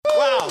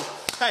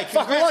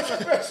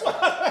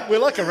Hey, We're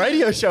like a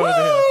radio show over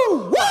here.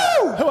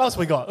 Woo! Who else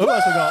we got?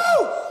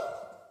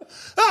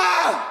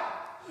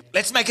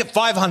 Let's make it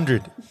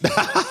 500. Let's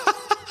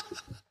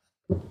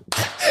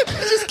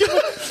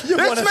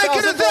make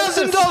it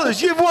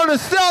 $1,000. You've won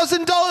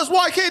 $1,000.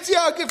 Why can't you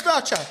gift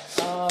voucher?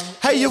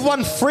 Hey, you've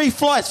won free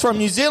flights from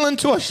New Zealand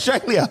to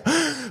Australia.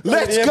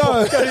 Let's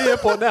go. Go to the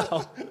airport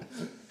now.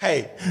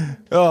 Hey,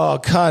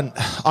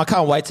 I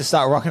can't wait to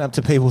start rocking up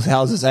to people's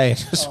houses, eh?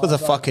 Just with a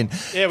fucking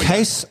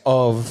case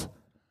of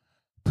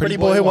Pretty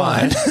Boy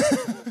wine.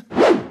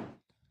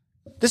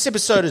 This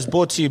episode is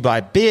brought to you by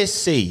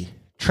BSC.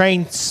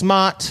 Train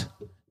smart,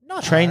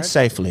 train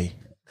safely.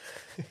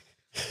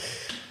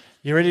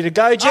 You ready to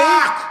go, G?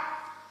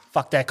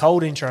 Fuck that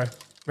cold intro.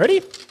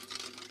 Ready?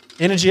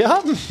 Energy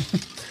up?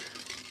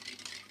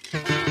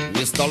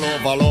 Mr.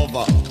 Lover,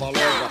 lover,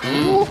 lover.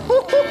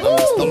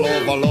 Mr.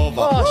 Lover,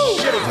 lover. Oh,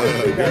 shit.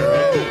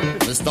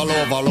 Mr.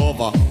 Lover,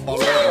 lover,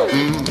 lover.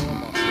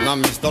 Now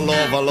Mr.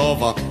 Lover,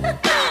 lover.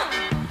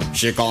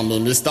 She call me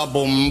Mr.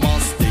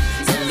 Bombastic,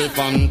 tell me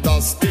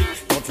fantastic.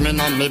 Touch me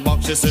on me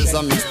back, she says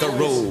I'm Mr.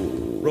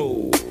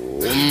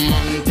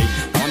 Romantic.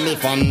 Call me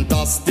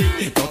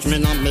fantastic, touch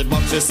me on me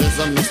back, she says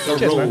I'm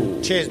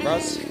Mr. Cheers,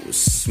 bros.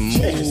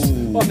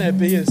 Smooth. On that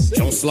beers.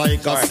 Just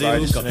like a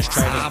silk. That's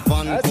all right,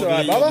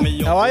 brother.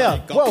 How are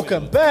you?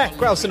 Welcome back.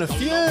 Grouse A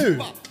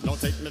Few.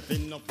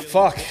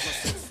 Fuck.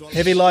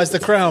 Heavy lies the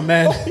crown,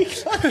 man.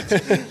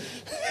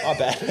 My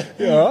bad.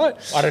 You all right?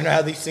 I don't know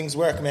how these things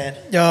work, man.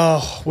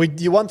 Oh,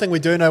 one thing we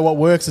do know what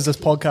works is this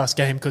podcast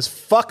game, because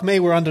fuck me,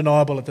 we're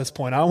undeniable at this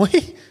point, aren't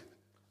we?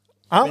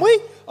 Aren't we?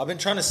 I've been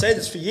trying to say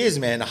this for years,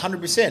 man.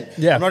 100%.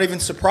 Yeah. I'm not even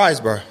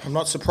surprised, bro. I'm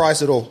not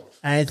surprised at all.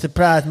 I ain't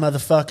surprised,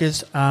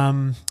 motherfuckers.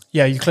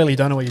 Yeah, you clearly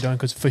don't know what you're doing,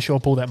 because for sure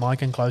pull that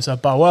mic in closer.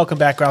 But welcome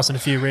back, Grouse A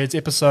Few Reds,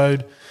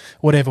 episode,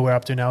 whatever we're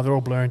up to now. They're all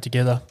blurring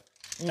together.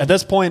 At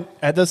this point,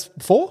 3. At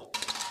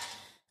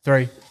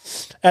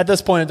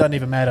this point, it doesn't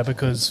even matter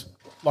because,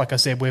 like I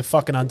said, we're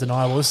fucking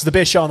undeniable. This is the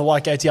best show on the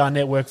YKTR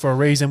network for a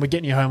reason. We're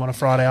getting you home on a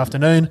Friday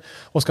afternoon.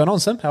 What's going on,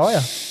 Sim? How are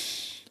you?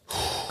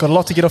 Got a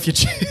lot to get off your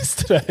chest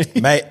today.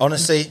 Mate,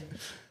 honestly,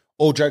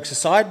 all jokes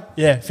aside.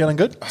 Yeah, feeling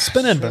good?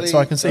 Spin in, but so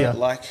I can see you.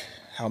 Like,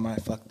 how am I?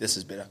 Fuck, this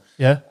is better.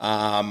 Yeah.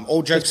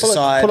 All jokes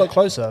aside. Pull it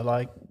closer,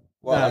 like.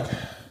 Well,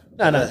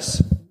 No.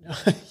 This.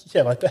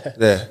 Yeah, like that.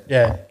 There.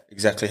 Yeah.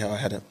 Exactly how I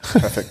had it.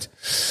 Perfect.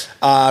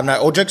 No,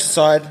 all jokes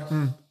aside,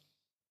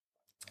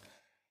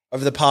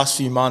 over the past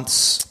few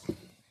months,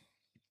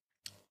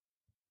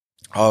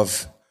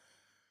 I've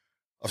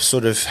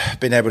sort of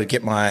been able to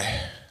get my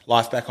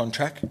life back on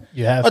track.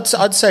 You have?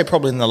 I'd say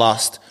probably in the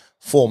last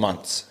 4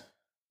 months.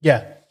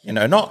 Yeah. You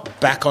know, not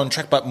back on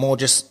track, but more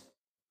just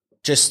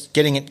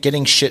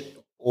getting shit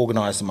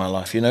organised in my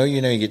life. You know, you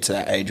get to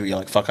that age where you're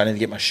like, fuck, I need to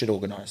get my shit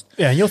organised.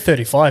 Yeah, you're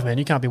 35, man.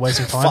 You can't be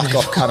wasting time. Fuck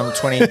off,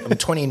 cunt. I'm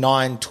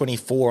 29,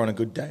 24 on a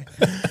good day.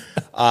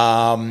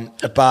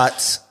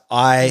 But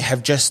I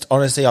have just,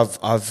 honestly,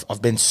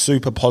 I've been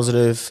super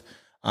positive.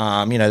 You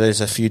know,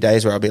 there's a few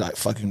days where I'll be like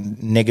fucking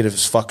negative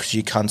as fuck because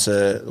you cunts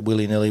are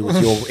willy-nilly with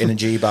your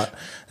energy, but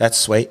that's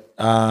sweet.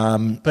 Bit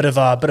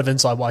of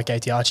inside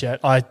YKTR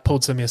chat. I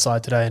pulled Simi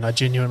aside today and I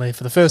genuinely,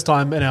 for the first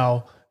time in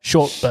our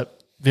short but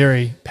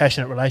very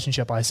passionate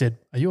relationship, I said,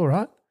 "Are you all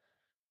right?"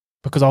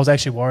 Because I was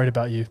actually worried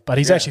about you, but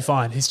he's actually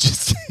fine. He's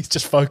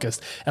just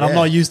focused, and I'm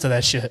not used to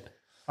that shit.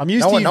 I'm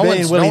used to you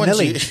being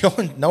willy-nilly.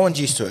 No one's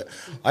used to it.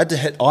 I had to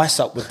hit Ice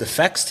up with the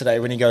facts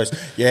today when he goes,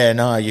 yeah,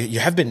 no, you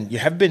have been,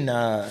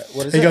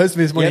 what is it? He goes to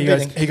me this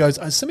morning, he goes,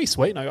 is Simi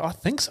sweet? And I go, I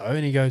think so.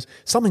 And he goes,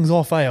 something's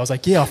off, eh? I was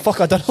like, yeah,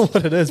 fuck, I don't know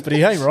what it is, but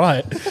he ain't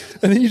right.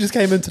 And then you just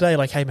came in today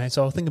like, hey, mate,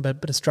 so I'll think about a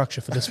bit of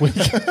structure for this week.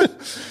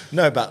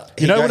 No, but...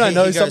 when I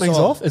know something's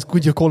off? It's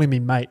good you're calling me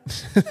mate.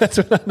 That's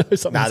when I know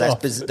something's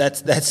off.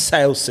 That's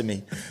sales to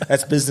me.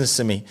 That's business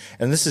to me.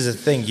 And this is the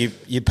thing.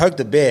 You poke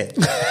the bear.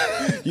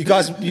 You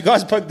guys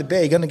poke the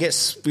bear. You're gonna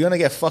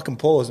get fucking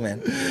paws,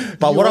 man.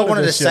 But what I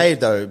wanted to say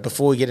though,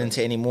 before we get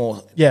into any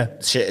more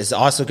shit, is I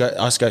also go.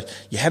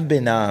 You have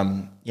been,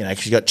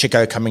 because you got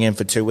Chico coming in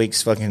for 2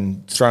 weeks,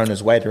 fucking throwing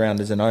his weight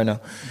around as an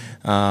owner.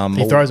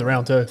 He throws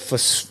around too.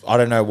 I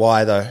don't know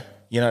why though.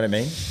 You know what I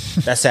mean?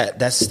 That's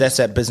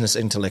that business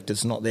intellect.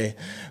 It's not there.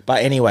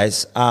 But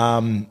anyways,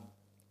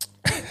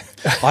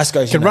 Ice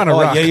goes, can run a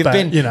ruck, you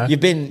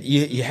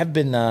have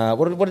been.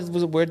 What was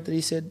the word that he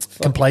said?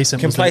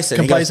 Complacent. Complacent.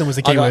 Complacent was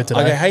the key word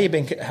today. I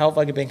go, how have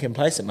I been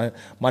complacent?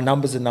 My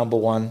numbers are number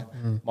one.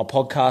 My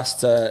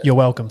podcasts are. You're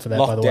welcome for that.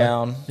 By the way.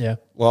 Down. Yeah.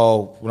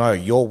 Well, no,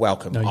 you're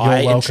welcome. No,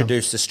 I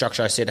introduced the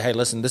structure. I said, hey,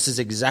 listen, this is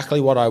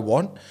exactly what I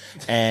want,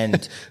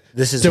 and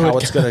this is how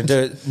it's going to do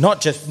it.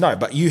 Not just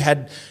but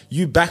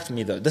you backed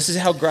me though. This is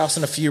how Grouse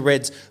and A Few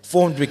Reds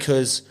formed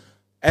because.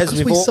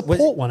 Because we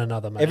support one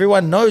another, mate.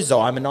 Everyone knows,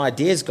 though, I'm an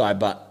ideas guy,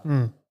 but,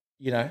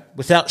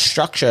 without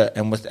structure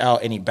and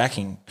without any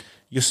backing,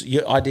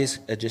 your ideas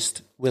are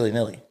just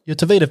willy-nilly. You're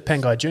Tavita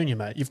Pangai Jr.,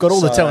 mate. You've got all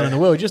the talent in the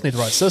world. You just need the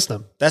right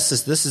system. This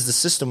is the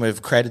system.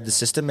 We've created the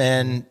system,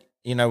 and,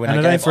 when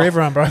it ain't for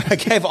everyone, bro. I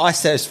gave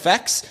Ice those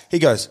facts, he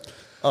goes,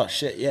 oh,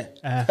 shit, yeah.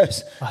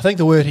 I think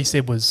the word he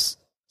said was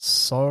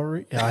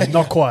Sorry. Yeah,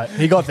 not quite.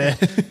 He got there.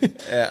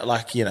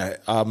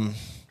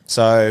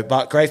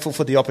 But grateful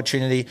for the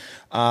opportunity.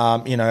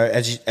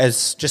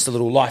 As just a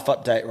little life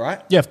update,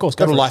 right? Yeah, of course.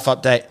 Got a life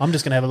update. I'm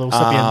just going to have a little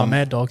sippy in my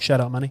Mad Dog.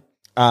 Shout out, money.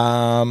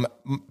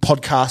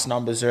 Podcast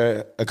numbers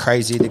are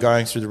crazy. They're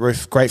going through the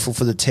roof. Grateful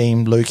for the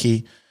team,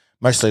 Lukey,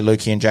 mostly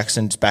Lukey and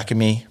Jackson's backing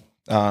me,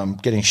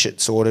 getting shit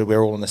sorted.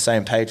 We're all on the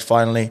same page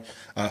finally.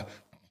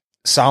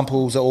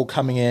 Samples are all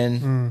coming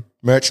in.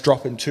 Merch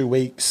drop in 2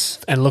 weeks.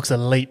 And looks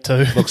elite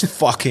too. Looks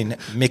fucking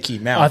Mickey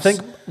Mouse. I think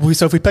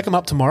if we pick them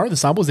up tomorrow, the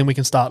samples, then we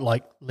can start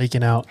like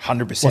leaking out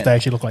 100% what they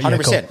actually look like.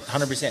 100%. Yeah,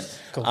 100%.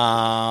 cool.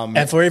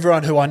 And for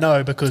everyone who I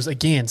know, because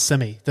again,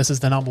 Simi, this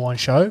is the number one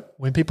show.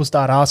 When people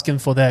start asking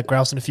for that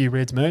Grouse and a Few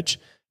Reds merch,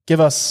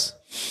 give us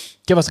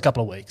a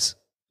couple of weeks.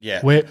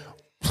 Yeah.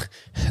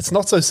 It's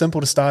not so simple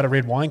to start a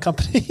red wine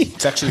company.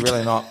 It's actually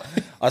really not.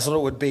 I thought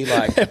it would be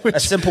like a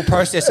simple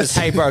process is,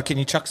 hey, bro, can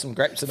you chuck some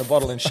grapes in a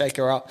bottle and shake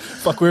her up?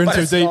 Fuck, we're in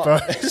too deep, bro.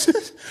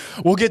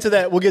 We'll get to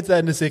that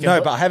in a second.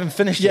 No, but I haven't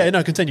finished yet. Yeah,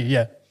 no, continue,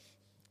 yeah.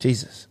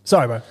 Jesus.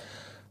 Sorry,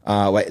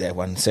 bro. Wait there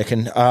 1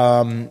 second.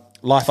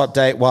 Life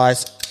update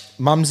wise,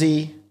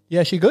 Mumsy.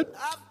 Yeah, she good?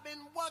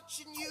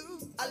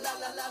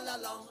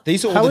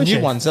 These are all the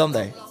new ones, aren't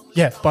they?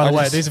 Yeah, by the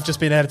way, these have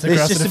just been added to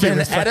Grouse and a Few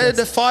Reds. Added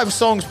to 5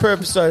 songs per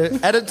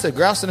episode, added to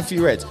Grouse and a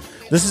Few Reds.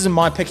 This isn't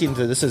my picking,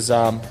 this is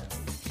sorry.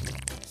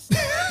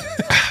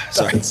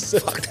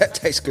 Fuck, that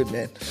tastes good,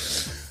 man.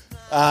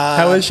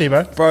 How is she,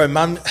 bro? Bro,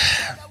 Mum,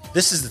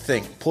 this is the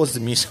thing. Pause the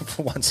music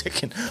for 1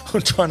 second.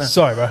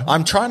 Sorry, bro.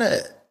 I'm trying to...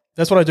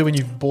 That's what I do when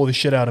you bore the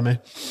shit out of me.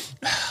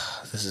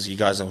 This is, you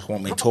guys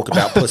want me to talk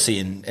about pussy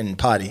and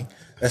party.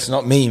 That's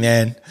not me,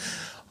 man.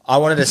 I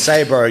wanted to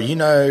say, bro,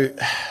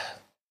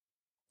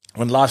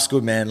 when life's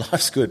good, man,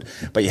 life's good.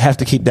 But you have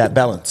to keep that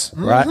balance,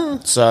 right?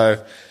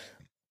 So,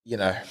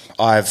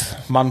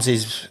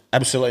 Mumsy's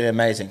absolutely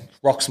amazing.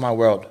 Rocks my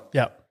world.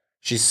 Yeah.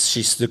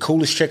 She's the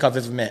coolest chick I've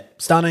ever met.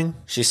 Stunning.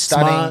 She's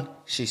stunning. Smart.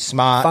 She's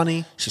smart.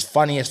 Funny. She's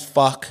funny as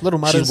fuck. Little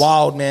mutters. She's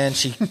wild, man.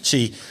 She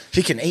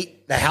can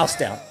eat the house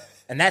down.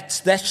 And that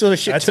sort of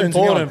shit That's turns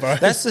me important, on. bro.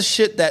 That's the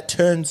shit that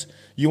turns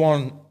you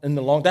on in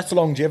the long. That's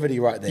longevity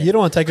right there. You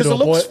don't want to take her to a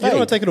boil. You don't want to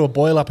fake. take her to a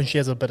boil up and she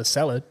has a bit of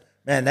salad.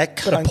 Man, that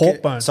Bit of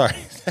pork bone. Sorry.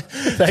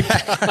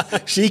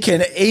 She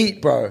can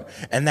eat, bro.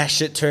 And that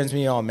shit turns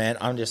me on, man.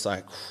 I'm just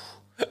like,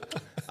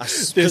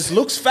 because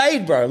looks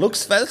fade, bro.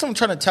 Looks fade. That's what I'm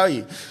trying to tell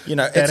you.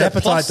 It's a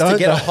plus to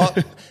get a hot.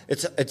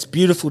 It's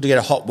beautiful to get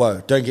a hot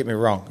woe. Don't get me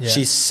wrong. Yeah.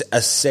 She's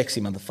a sexy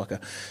motherfucker.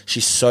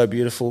 She's so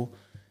beautiful.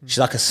 She's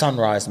like a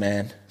sunrise,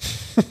 man.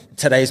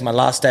 Today's my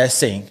last day of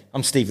seeing.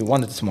 I'm Stevie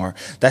Wonder tomorrow.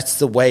 That's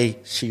the way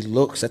she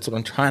looks. That's what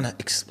I'm trying to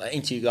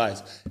explain to you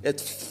guys.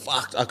 It's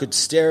fucked. I could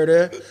stare at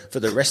her for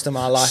the rest of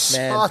my life,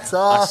 man. Shut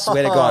up. I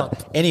swear to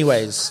God.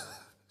 Anyways,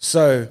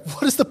 so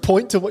What is the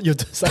point to what you're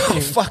saying? I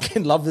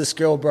fucking love this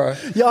girl, bro.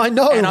 Yeah, I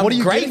know. And What I'm are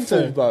you grateful,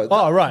 getting to? bro.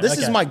 Oh, right. This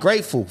okay. is my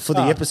grateful for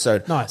the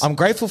episode. Nice. I'm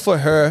grateful for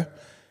her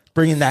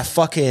bringing that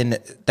fucking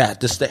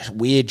that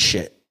weird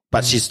shit,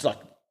 but she's like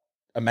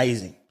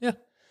amazing. Yeah.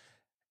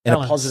 In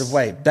Balance. a positive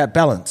way. That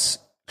balance.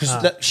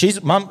 Because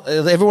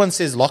everyone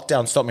says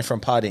lockdown stopped me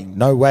from partying.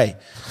 No way.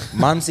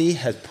 Mumsy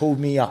has pulled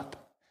me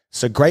up.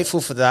 So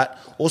grateful for that.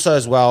 Also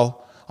as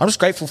well, I'm just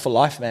grateful for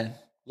life, man.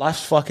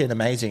 Life's fucking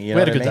amazing. You know We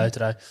had a what good I mean? day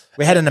today.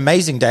 We had an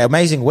amazing day,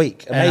 amazing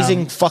week,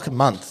 amazing fucking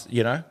month,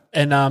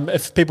 And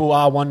if people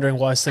are wondering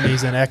why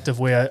Simi's inactive,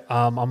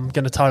 I'm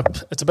going to tell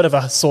it's a bit of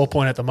a sore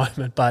point at the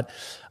moment, but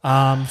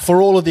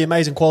for all of the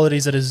amazing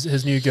qualities that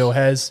his new girl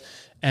has,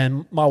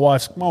 and my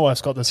wife's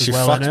got this She as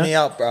well. fucked me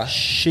up, bro.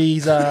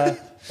 She's a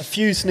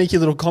few sneaky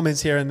little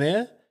comments here and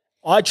there.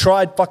 I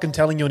tried fucking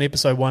telling you in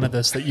episode 1 of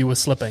this that you were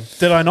slipping.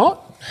 Did I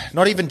not?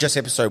 Not even just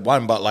episode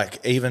 1, but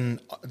like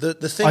even the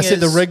thing I is... said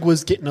the rig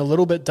was getting a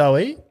little bit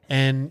doughy,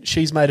 and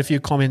she's made a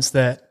few comments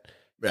that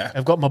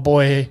have got my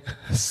boy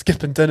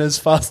skipping dinners,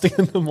 fasting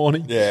in the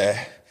morning.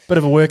 Yeah. Bit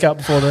of a workout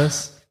before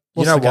this.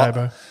 What's you know the what? go,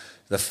 bro?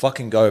 The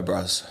fucking go,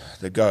 bros.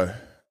 The go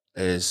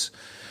is...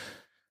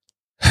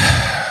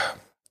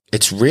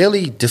 It's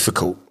really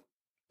difficult.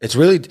 It's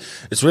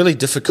really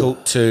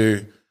difficult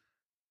to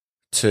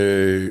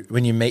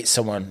when you meet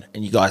someone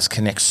and you guys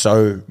connect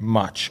so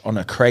much on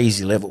a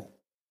crazy level,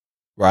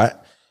 right?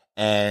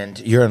 And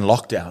you're in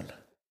lockdown.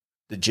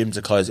 The gyms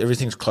are closed.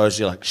 Everything's closed.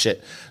 You're like,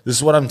 shit. This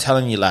is what I'm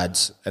telling you,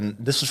 lads. And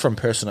this is from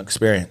personal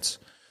experience.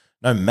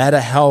 No matter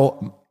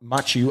how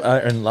much you are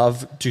in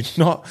love, do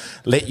not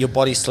let your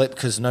body slip,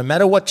 because no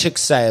matter what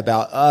chicks say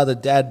about, the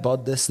dad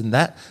bod this and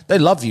that, they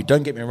love you.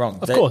 Don't get me wrong.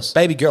 Of course.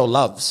 Baby girl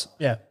loves.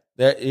 Yeah.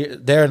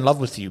 They're in love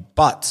with you.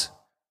 But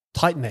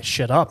Tighten that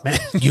shit up, man.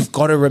 you've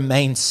got to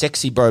remain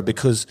sexy, bro,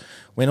 because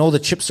when all the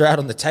chips are out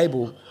on the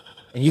table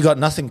and you got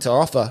nothing to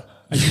offer,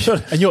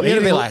 you're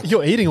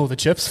eating all the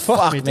chips.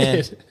 Fuck me, man.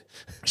 dude.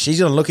 She's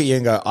going to look at you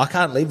and go, I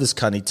can't leave this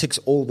cunt. He ticks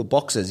all the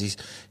boxes.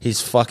 He's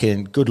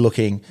fucking good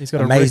looking, He's got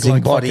amazing a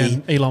rig like body.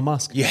 fucking Elon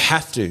Musk. You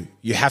have to,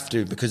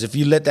 because if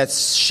you let that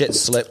shit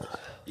slip,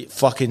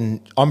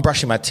 fucking, I'm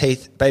brushing my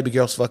teeth. Baby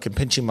girl's fucking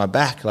pinching my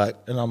back. Like,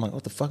 and I'm like,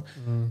 what the fuck?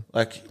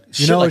 Like, You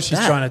shit know like what she's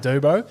that. trying to do,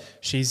 bro?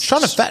 She's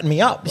trying to fatten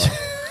me up, bro.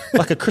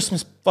 Like a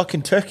Christmas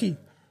fucking turkey.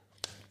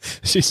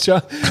 she's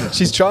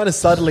trying to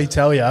subtly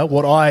tell you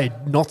what I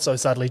not so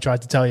subtly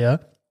tried to tell you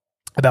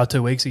about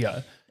 2 weeks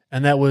ago,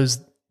 and that was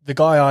the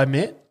guy I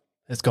met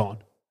is gone,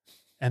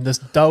 and this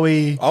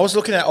doughy I was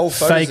looking at old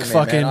photos fake of me,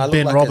 fucking man. I look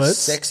Ben like Roberts a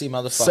sexy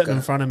motherfucker sitting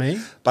in front of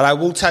me. But I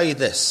will tell you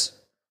this: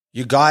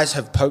 you guys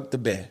have poked the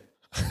bear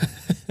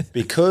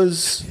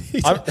because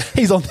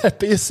He's on that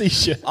BSC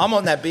shit. I'm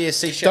on that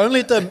BSC shit.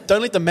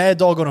 Don't let the mad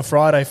dog on a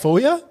Friday fool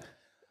you.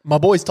 My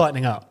boy's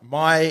tightening up.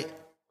 My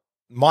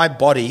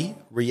body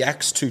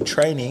reacts to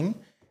training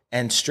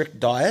and strict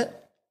diet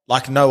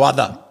like no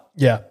other.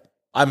 Yeah.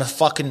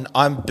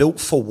 I'm built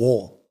for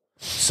war.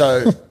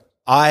 So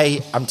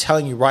I'm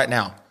telling you right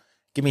now,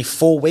 give me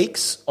 4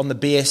 weeks on the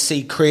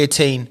BSC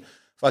creatine,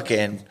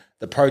 fucking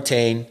the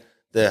protein,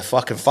 the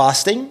fucking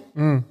fasting.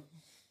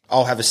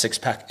 I'll have a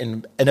 6-pack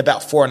in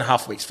about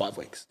 4.5 weeks, 5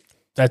 weeks.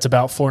 That's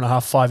about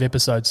 4.5, 5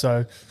 episodes.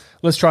 So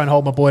let's try and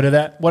hold my boy to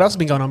that. What else has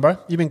been going on, bro?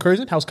 You been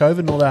cruising? How's COVID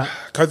and all that?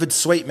 COVID's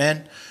sweet,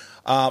 man.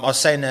 I was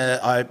saying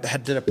I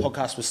did a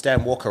podcast with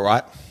Stan Walker,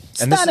 right?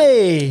 And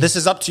Stanny! this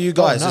is up to you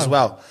guys Oh, no. as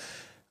well.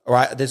 All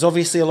right, there's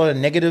obviously a lot of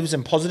negatives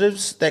and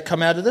positives that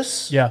come out of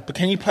this. Yeah. But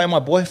can you play my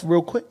boy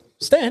real quick?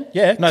 Stan?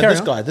 Yeah. No, carry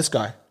this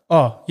on. guy.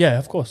 Oh, yeah,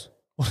 of course.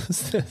 What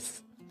is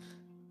this?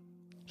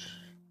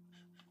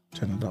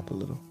 Turn it up a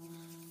little.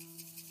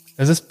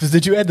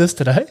 Did you add this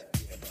today?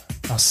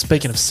 Oh,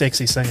 speaking of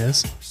sexy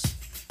singers.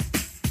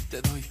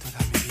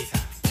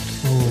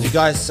 You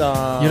guys...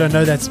 You don't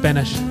know that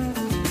Spanish.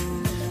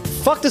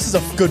 Fuck, this is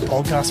a good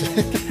podcast.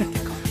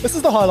 This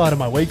is the highlight of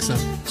my week, son.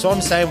 So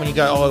I'm saying when you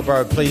go, oh,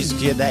 bro, please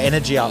get that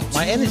energy up.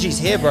 My energy's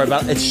here, bro,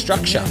 but it's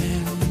structure.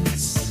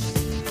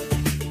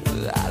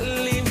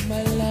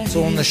 It's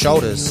all on the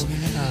shoulders.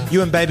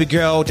 You and baby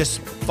girl just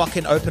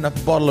fucking open up a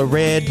bottle of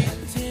red,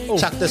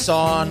 chuck this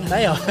on.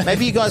 They are.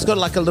 Maybe you guys got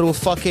like a little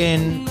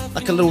fucking,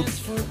 like a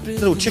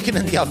little chicken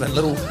in the oven,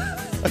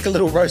 like a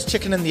little roast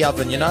chicken in the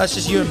oven, you know? It's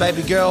just you and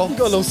baby girl. Got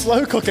a little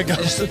slow cooker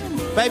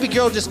going. Baby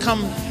girl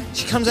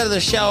she comes out of the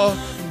shower,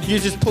 you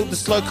just pulled the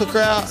slow cooker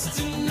out.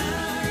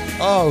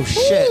 Oh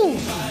shit. Ooh.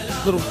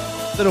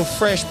 Little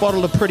fresh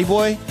bottle of Pretty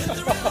Boy.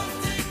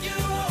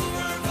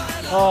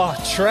 Oh,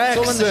 tracks.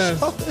 It's all in the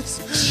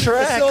shoulders.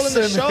 Tracks. It's all in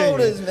the me.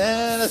 shoulders,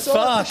 man. It's all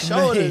in the Fuck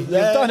shoulders, me.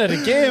 man. You've done it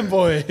again,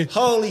 boy.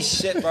 Holy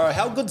shit, bro.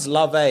 How good's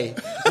love, eh?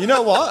 You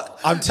know what?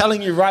 I'm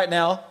telling you right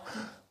now,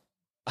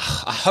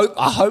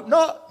 I hope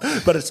not,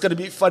 but it's going to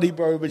be funny,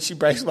 bro, when she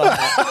breaks my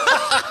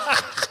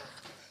heart.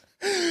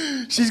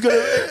 It's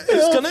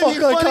gonna be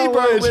funny,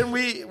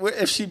 bro,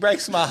 if she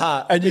breaks my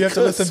heart. And you have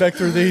to listen back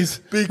through these.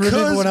 Because,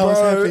 Remember when I was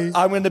bro, happy?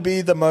 I'm going to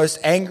be the most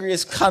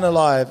angriest cunt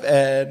alive,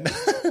 and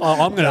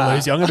I'm going to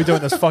lose you. I'm going to be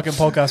doing this fucking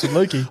podcast with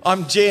Lukey.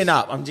 I'm geeing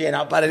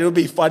up, but it'll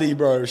be funny,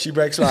 bro. If she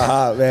breaks my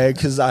heart, man,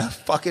 because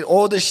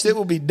all this shit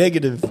will be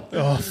negative.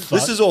 Oh, fuck.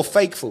 This is all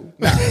fakeful.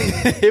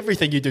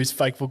 Everything you do is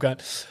fake, full gun.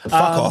 Fuck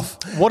off.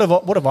 What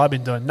have I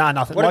been doing? Nah,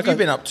 nothing. What have you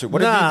been up to?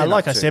 What have you been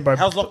like up I to? said, bro.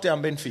 How's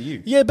lockdown been for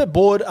you? Yeah, a bit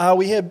bored.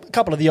 We had a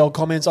couple of the old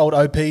comments, old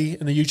OP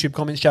in the YouTube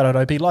comments. Shout out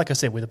OP. Like I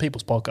said, we're the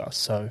people's podcast,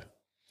 so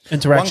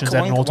interactions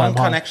at an all-time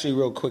One high. cunt actually,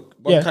 real quick.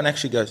 Yeah. Cunt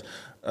actually goes,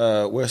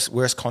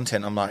 where's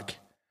content? I'm like,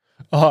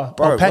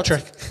 Bro,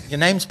 Patrick. Your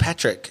name's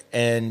Patrick,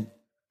 and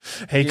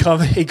He you're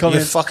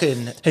comments.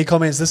 fucking. He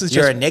comments. This is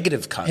You're just a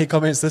negative cunt. He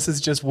comments. This is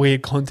just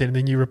weird content, and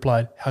then you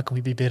replied, "How can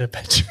we be better,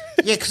 Patrick?"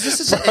 Yeah, because this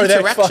is an Bro, that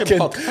interaction fucking-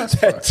 podcast,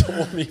 bro. that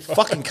tore me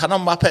Fucking cunt.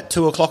 I'm up at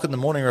 2:00 in the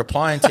morning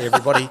replying to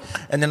everybody,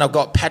 and then I've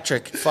got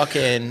Patrick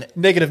fucking.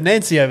 Negative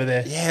Nancy over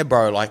there. Yeah,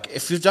 bro. Like,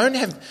 if you don't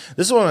have,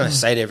 this is what I'm going to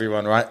say to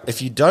everyone, right?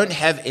 If you don't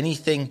have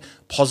anything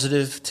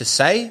positive to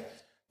say,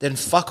 then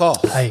fuck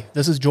off. Hey,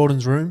 this is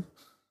Jordan's room.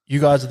 You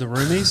guys are the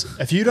roomies.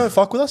 If you don't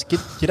fuck with us,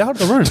 get out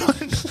of the room.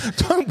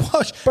 Don't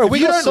watch, Bro, If we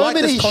you got don't so like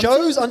many this content-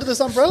 shows under this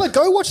umbrella.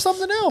 Go watch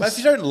something But if else.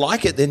 you don't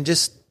like it, then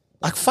just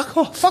like fuck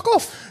off. Fuck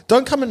off.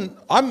 Don't come in.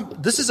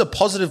 This is a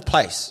positive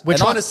place. We're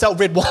And trying to sell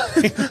red wine.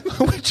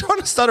 We're trying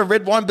to start a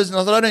red wine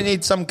business. I don't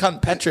need some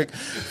cunt Patrick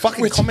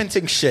fucking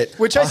commenting shit.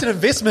 We're chasing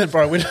investment,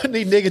 bro. We don't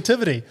need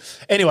negativity.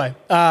 Anyway,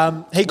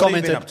 he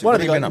commented. been up to? What What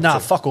have have you you been got? up Nah, to?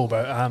 fuck all,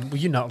 bro. Well,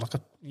 you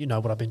know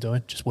what I've been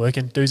doing. Just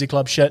working. Doozy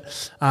club shit.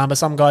 But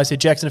some guy said,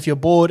 Jackson, if you're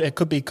bored, it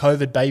could be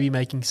COVID baby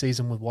making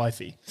season with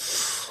wifey.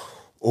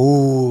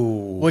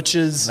 Ooh, Which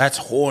is that's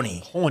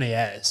horny. horny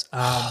as.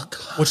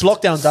 Which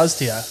lockdown does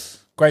to you.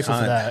 Grateful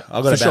for that.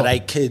 I've got For about sure.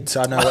 8 kids.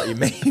 I know what you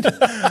mean.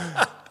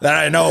 That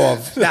I know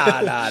of.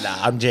 Nah.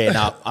 I'm G'ing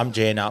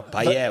up.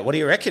 But yeah, what do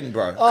you reckon,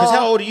 bro? Because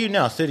how old are you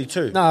now?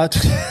 32. No,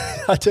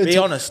 I turned Be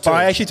honest, But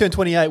I too. actually turned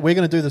 28. We're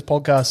going to do this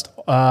podcast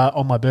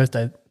on my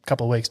birthday, a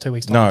couple of weeks, 2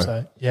 weeks time. No.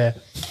 So yeah,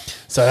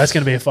 so that's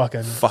going to be a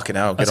fucking Fucking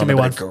hell. Get That's on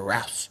gonna a be bit of one.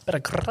 grouse. bit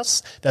of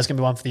gross. That's going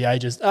to be one for the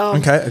ages.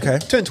 Okay.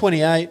 Turned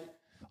 28.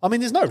 I mean,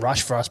 there's no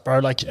rush for us, bro.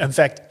 Like, in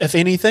fact, if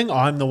anything,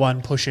 I'm the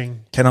one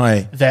pushing Can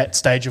I that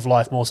stage of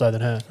life more so than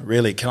her.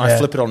 really? Can I Yeah.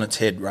 flip it on its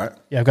head, right?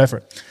 Yeah, go for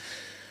it.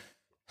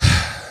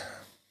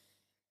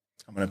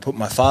 I'm going to put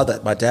my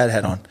dad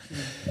hat on.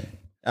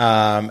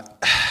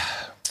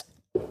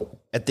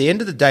 At the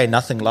end of the day,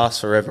 nothing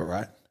lasts forever,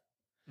 right?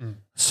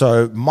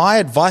 So my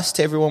advice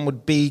to everyone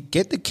would be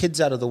get the kids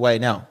out of the way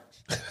now.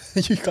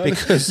 You kind of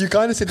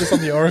said this on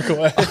the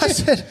Oracle. I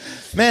said,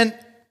 man,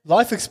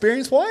 life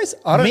experience wise,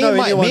 I don't know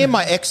anyone. Me and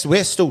my ex,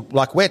 we're still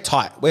like we're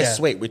tight, we're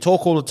sweet. We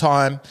talk all the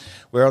time.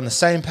 We're on the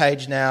same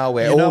page now.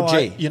 We're all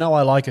G.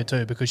 I like her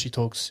too because she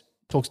talks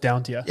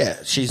down to you. Yeah,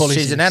 she's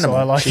an animal.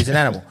 So she's an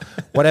animal.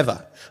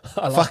 Whatever.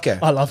 Fuck her.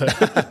 I love it.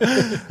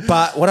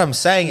 But what I'm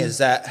saying is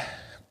that,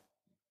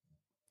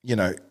 you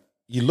know,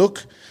 you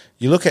look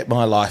at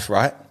my life,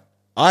 right?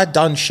 I'd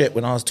done shit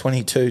when I was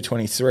 22,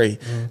 23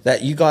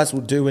 that you guys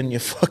will do in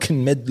your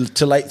fucking mid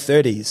to late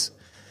 30s.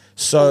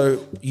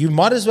 So you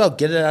might as well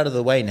get it out of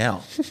the way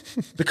now.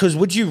 Because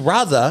would you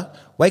rather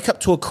wake up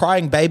to a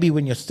crying baby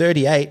when you're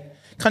 38?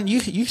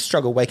 You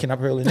struggle waking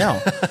up early now.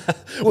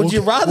 Would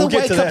you rather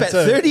wake up at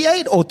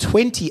 38 or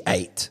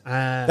 28?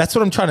 That's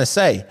what I'm trying to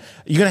say.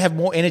 You're going to have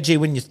more energy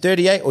when you're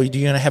 38 or you're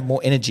going to have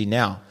more energy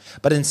now?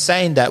 But in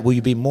saying that, will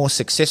you be more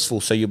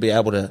successful so you'll be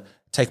able to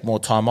take more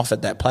time off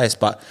at that place?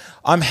 But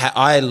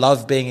I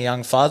love being a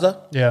young father.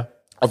 Yeah.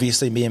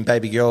 Obviously, me and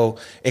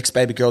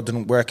ex-baby girl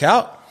didn't work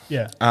out.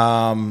 Yeah.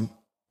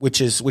 Which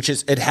is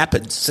it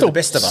happens to the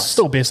best of us.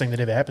 Still best thing that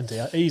ever happened to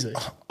you. Easy.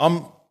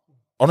 I'm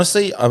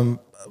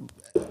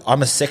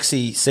a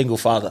sexy single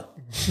father,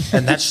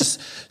 and that's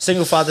just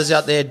single fathers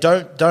out there.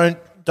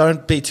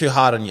 Don't be too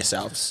hard on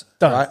yourselves.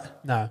 Right?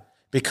 No.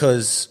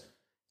 Because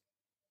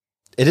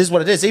it is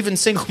what it is. Even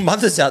single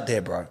mothers out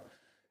there, bro.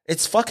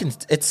 It's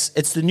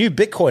the new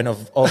Bitcoin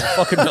of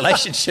fucking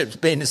relationships,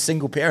 being a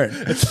single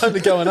parent. It's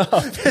only going up.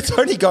 It's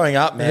only going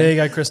up, man. There you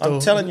go, Crystal. I'm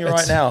telling you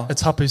right now.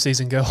 It's hapu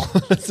season, girl.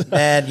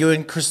 Man, you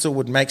and Crystal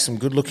would make some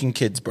good looking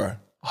kids, bro.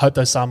 I hope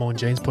those Samoan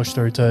genes push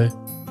through too.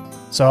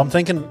 So I'm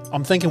thinking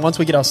once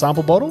we get our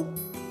sample bottle,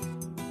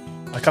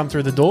 I come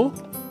through the door,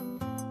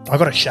 I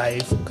got to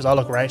shave because I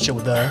look ratchet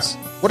with this.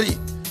 I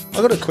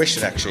got a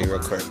question actually, real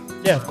quick.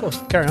 Yeah, of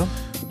course. Carry on.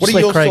 What are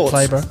your thoughts?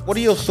 Play, bro. What are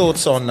your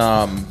thoughts on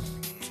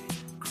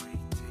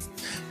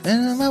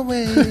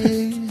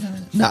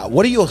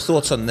what are your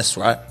thoughts on this,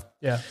 right?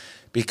 Yeah.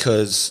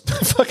 Because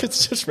fuck,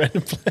 it's just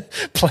random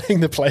playing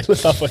the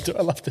playlist up. I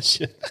love this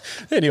shit.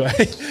 Anyway,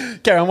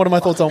 carry on. What are my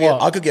thoughts on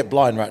what? I could get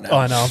blind right now. Oh,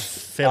 I know. I'm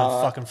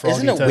feeling fucking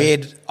froggy. Isn't it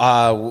weird?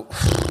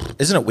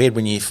 Isn't it weird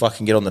when you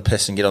fucking get on the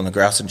piss and get on the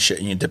grouse and shit,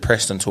 and you're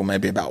depressed until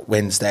maybe about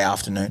Wednesday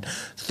afternoon,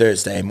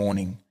 Thursday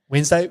morning?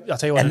 Wednesday, I'll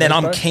tell you what. And then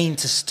I'm keen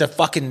to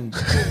fucking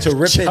to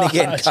rip it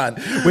again,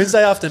 cunt.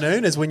 Wednesday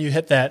afternoon is when you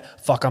hit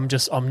that. Fuck, I'm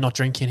not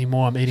drinking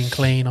anymore. I'm eating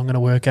clean. I'm going to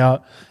work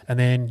out, and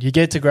then you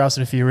get to Grouse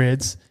A Few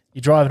Reds.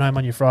 You're driving home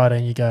on your Friday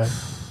and you go,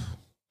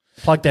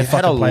 plug that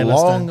fucking playlist in. You've had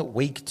a long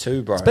week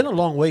too, bro. It's been a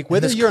long week.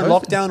 Whether you're in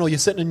lockdown or you're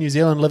sitting in New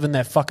Zealand living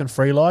that fucking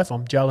free life,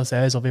 I'm jealous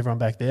as of everyone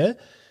back there.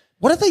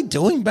 What are they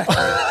doing back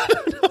there?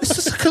 It's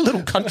just like a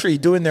little country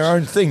doing their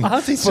own thing.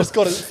 Auntie's just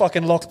got it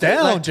fucking locked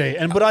down, G.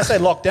 And when I say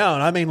locked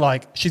down, I mean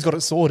like she's got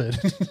it sorted.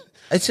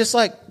 It's just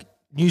like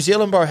New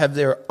Zealand, bro, have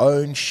their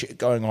own shit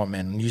going on,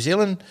 man. New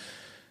Zealand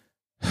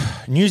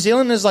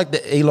is like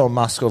the Elon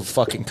Musk of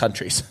fucking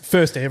countries.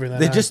 First to everything.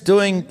 They're just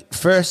doing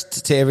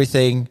first to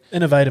everything.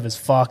 Innovative as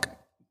fuck.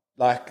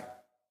 Like,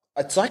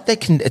 it's like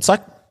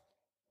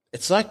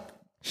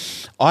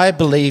I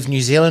believe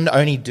New Zealand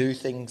only do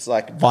things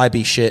like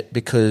vibey shit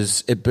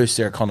because it boosts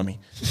their economy.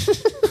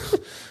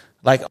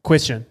 Like,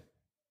 question.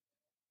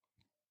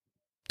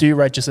 Do you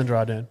rate Jacinda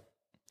Ardern?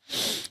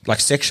 Like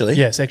sexually?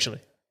 Yeah, sexually.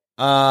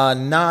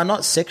 Nah,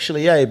 not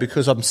sexually,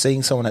 because I'm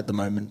seeing someone at the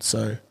moment,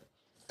 so.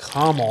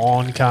 Come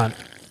on, cunt.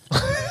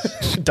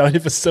 Don't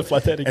ever stuff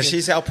like that again. And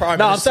she's our prime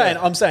minister.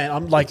 I'm saying,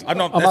 I'm asking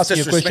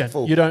you a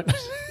question. You don't.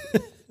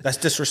 That's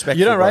disrespectful.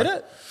 You don't rate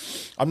it?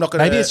 I'm not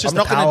going to. Maybe it's just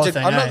a power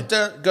thing. I'm not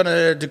going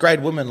to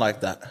degrade women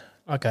like that.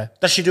 Okay.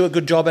 Does she do a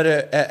good job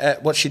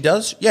at what she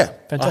does? Yeah,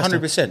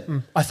 fantastic.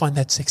 100%. I find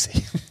that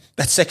sexy.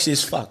 That's sexy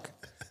as fuck.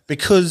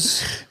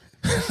 Because,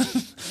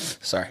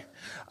 sorry,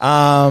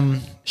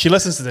 she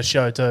listens to the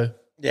show too.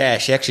 Yeah,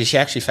 she actually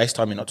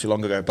FaceTimed me not too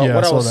long ago. But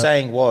what I was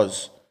saying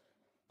was,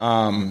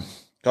 going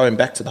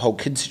back to the whole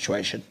kid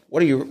situation.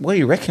 What do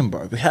you reckon,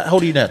 bro? How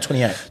old are you now?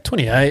 28.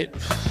 28.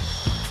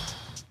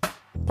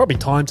 Probably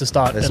time to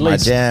start. That's at my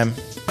least jam.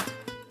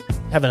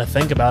 Having to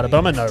think about it, but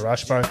I'm in no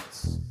rush, bro.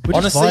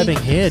 We're just vibing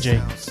here, G.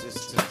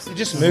 You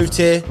just moved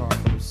here.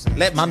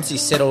 Let Mumsy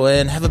settle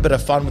in. Have a bit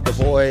of fun with the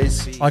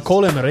boys. I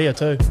call her Maria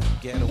too.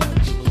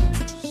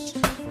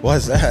 Why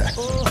is that?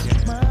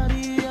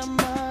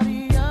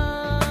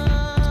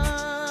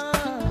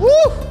 Woo!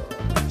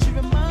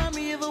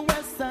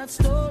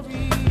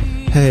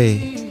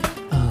 Hey.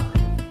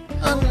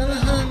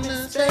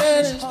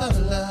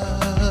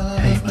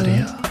 Hey,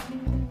 Maria.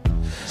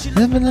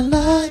 Living a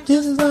life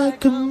just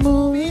like a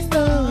movie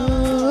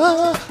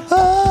star.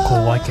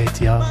 Call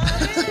YKTR.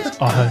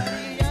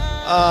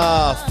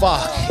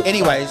 Fuck.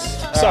 Anyways.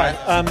 Sorry.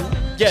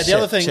 The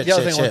other thing I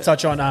want to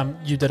touch on,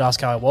 you did ask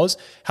how I was.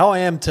 How I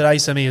am today,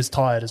 Simi, is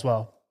tired as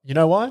well. You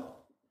know why?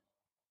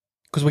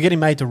 Because we're getting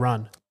made to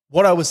run.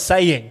 What I was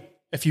saying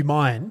if you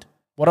mind,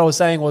 what I was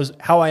saying was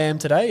how I am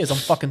today is I'm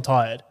fucking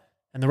tired.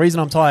 And the reason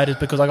I'm tired is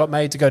because I got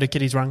made to go to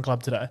Kitty's Run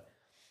Club today.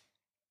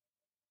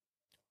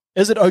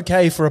 Is it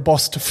okay for a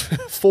boss to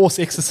force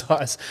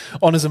exercise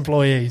on his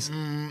employees?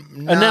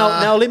 And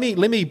now let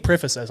me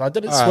preface this. I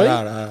did it sweet.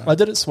 I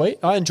did it sweet.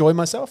 I enjoyed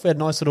myself. We had a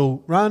nice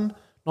little run,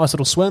 nice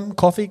little swim,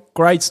 coffee.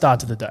 Great start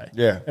to the day.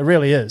 Yeah. It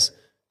really is.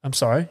 I'm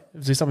sorry.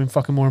 Is there something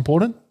fucking more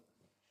important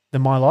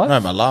than my life?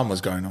 No, my alarm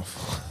was going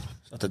off.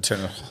 I had to turn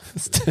it off.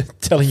 It's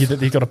telling you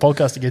that you've got a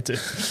podcast to get to.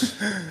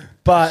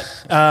 But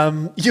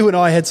you and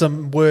I had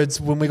some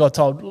words when we got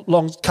told.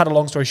 Cut a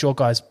long story short,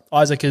 guys.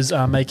 Isaac is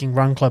making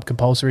Run Club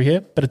compulsory here.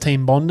 Bit of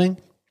team bonding,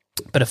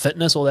 bit of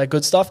fitness, all that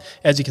good stuff.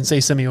 As you can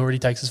see, Simi already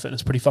takes his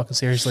fitness pretty fucking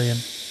seriously,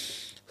 and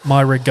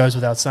my rig goes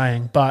without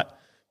saying. But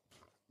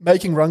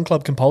making Run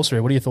Club compulsory,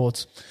 what are your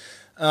thoughts?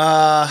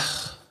 No,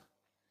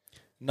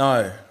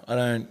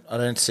 I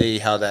don't see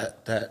how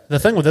that. The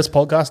thing with this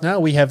podcast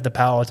now, we have the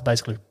power to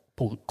basically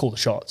call the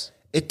shots.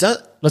 It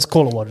does. Let's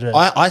call it what it is.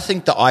 I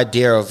think the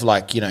idea of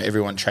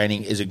everyone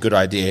training is a good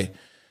idea,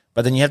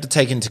 but then you have to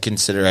take into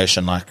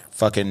consideration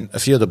fucking a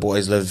few of the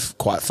boys live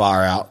quite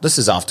far out. This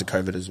is after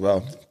COVID as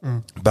well,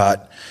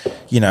 but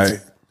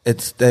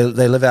it's they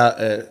live out.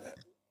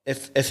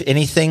 If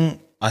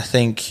anything, I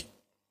think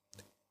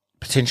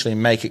potentially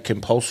make it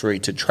compulsory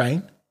to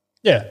train.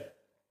 Yeah.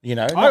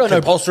 Not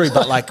compulsory,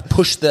 but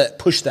push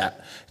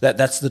that.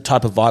 That's the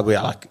type of vibe we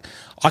are.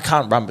 I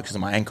can't run because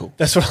of my ankle.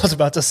 That's what I was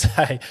about to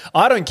say.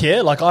 I don't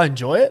care. I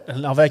enjoy it,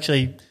 and I've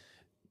actually,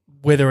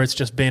 whether it's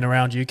just being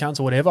around you cunts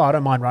or whatever, I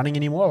don't mind running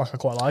anymore. I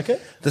quite like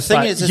it. The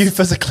thing is, you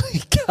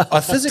physically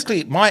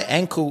can't. My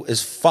ankle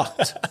is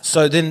fucked.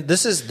 So then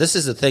this is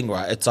the thing,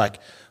 right? It's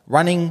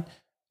running.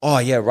 Oh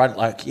yeah, run.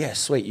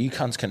 Sweet. You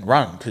cunts can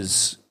run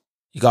because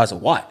you guys are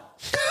white.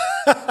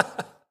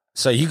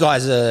 So you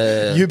guys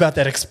are... You about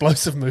that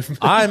explosive movement.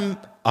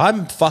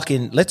 I'm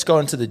fucking... Let's go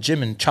into the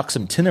gym and chuck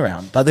some tin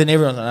around. But then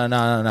everyone's like,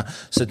 no.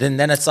 So then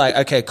it's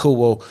okay, cool.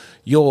 Well,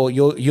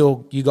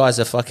 you guys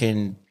are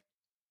fucking,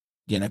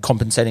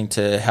 compensating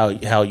to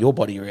how your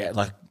body reacts.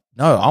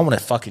 No, I want to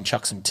fucking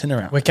chuck some tin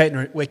around.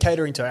 We're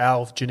catering to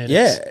our genetics.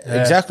 Yeah,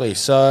 exactly.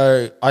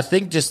 So I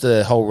think just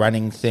the whole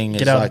running thing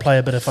Get out and play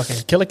a bit of fucking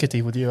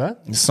killikitty with you, huh?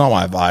 It's not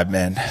my vibe,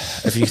 man.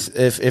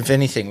 If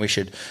anything, we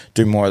should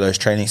do more of those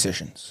training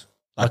sessions.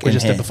 Like we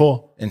just did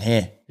before. In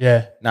here.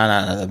 Yeah.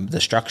 No, the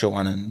structure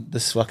one and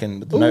this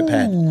fucking the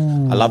notepad.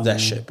 I love that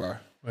shit, bro.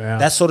 Yeah.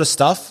 That sort of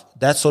stuff,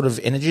 that sort of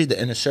energy,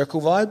 the Inner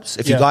Circle vibes.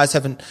 If you guys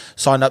haven't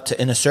signed up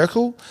to Inner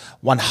Circle,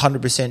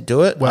 100%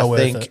 do it. I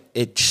think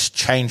it's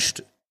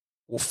changed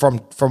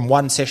from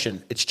one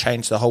session. It's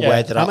changed the whole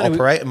way that I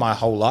operate in my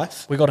whole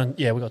life. We got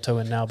 2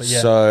 in now, but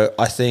yeah. So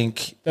I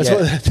think that's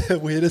what the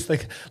weirdest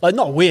thing.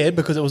 Not weird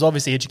because it was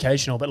obviously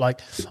educational, but I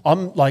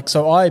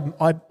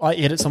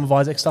edit some of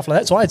Isaac's stuff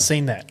like that. So I had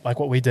seen that,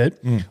 what we did.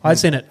 I had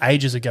seen it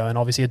ages ago and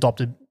obviously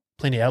adopted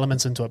plenty of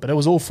elements into it, but it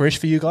was all fresh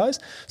for you guys.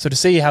 So to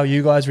see how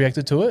you guys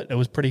reacted to it, it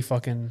was pretty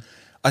fucking...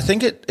 I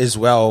think it as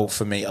well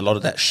for me, a lot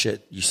of that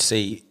shit you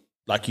see,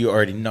 you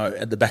already know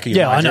at the back of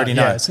your mind. I know. You already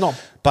know. Yeah, it's not...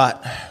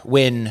 But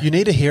when... You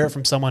need to hear it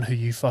from someone who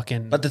you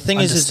fucking But the thing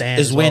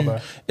is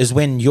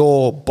when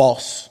your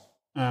boss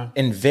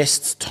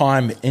invests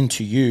time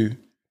into you...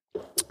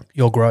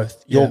 Your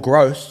growth.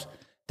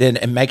 Then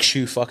it makes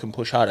you fucking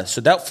push harder. So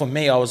that for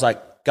me, I was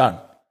like, gun.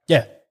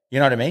 Yeah. You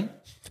know what I mean?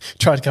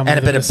 Try to come and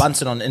a bit of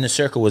Bunsen on Inner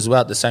Circle as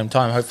well at the same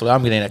time. Hopefully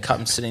I'm getting a cut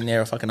and sitting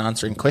there fucking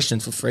answering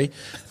questions for free.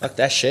 Fuck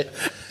that shit.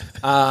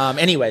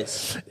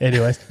 Anyways,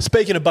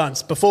 speaking of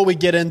bunts, before we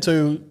get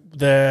into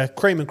the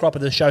cream and crop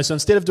of the show, so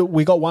instead of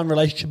we got one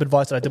relationship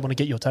advice that I did want to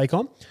get your take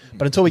on,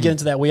 but until we get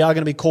into that, we are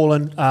going to be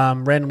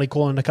randomly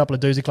calling a couple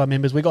of Doozy Club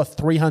members. We got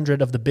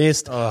 300 of the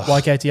best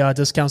YKTR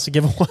discounts to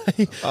give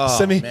away.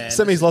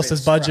 Simi's lost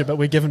his budget, but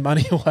we're giving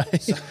money away.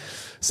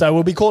 So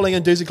we'll be calling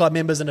in Doozy Club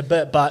members in a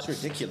bit. But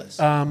it's ridiculous.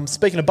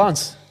 Speaking of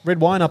bunts,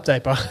 red wine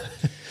update, bro.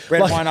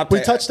 Wine update.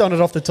 We touched on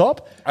it off the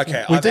top.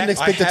 Okay, we didn't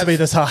expect it to be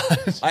this hard.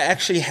 I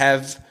actually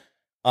have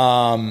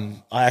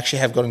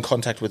got in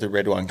contact with a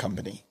red wine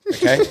company.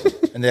 Okay,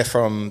 and they're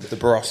from the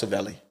Barossa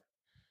Valley.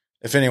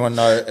 If anyone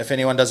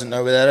doesn't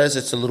know where that is,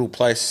 it's a little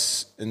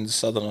place in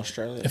southern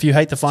Australia. If you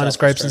hate the finest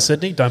grapes in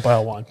Sydney, don't buy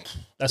our wine.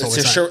 That's what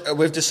we're saying.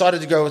 We've decided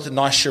to go with a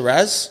nice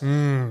Shiraz.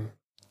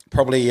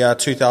 Probably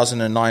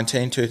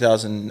 2019,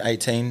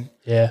 2018.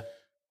 Yeah.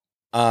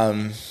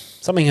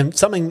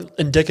 Something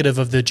indicative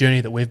of the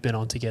journey that we've been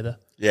on together.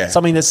 Yeah.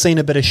 Something that's seen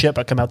a bit of shit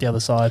but come out the other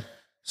side.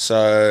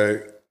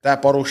 So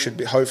that bottle should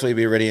hopefully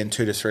be ready in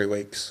 2 to 3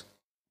 weeks.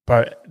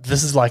 Bro,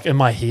 this is in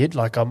my head.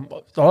 I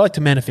like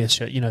to manifest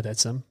shit. You know that,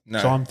 Sim. No,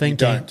 so I'm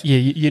thinking, you don't. Yeah,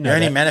 you know. You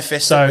only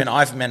manifest it when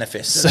I've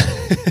manifested.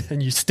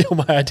 And you steal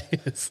my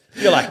ideas.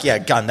 You're like, yeah,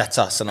 gun, that's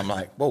us. And I'm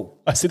like, whoa,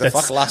 I said the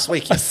fuck last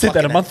week. I said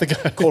that a month ago.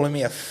 Calling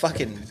me a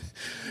fucking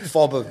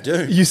fob of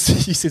doom. You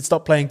said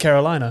stop playing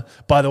Carolina.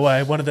 By the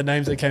way, one of the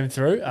names that came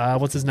through,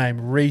 what's his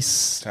name?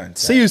 Reese.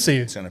 See you.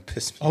 It's going to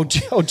piss me.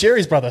 Oh,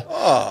 Jerry's brother.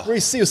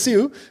 Reese See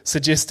you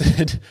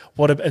suggested,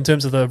 in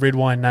terms of the red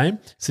wine name,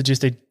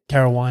 suggested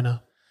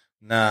Carolina.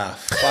 Nah,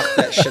 fuck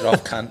that shit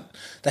off, cunt.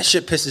 That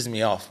shit pisses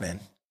me off, man.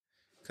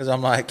 Because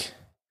I'm like,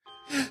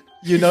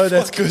 you know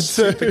that's fucking good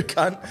stupid too.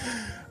 cunt.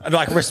 And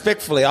like,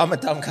 respectfully, I'm a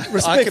dumb cunt.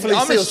 Respectfully,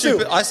 I'm a seal,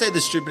 stupid. seal. I say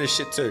the stupidest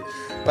shit too.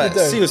 But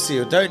You do.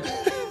 seal, don't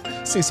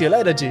See you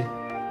later, G.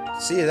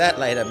 see you that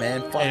later,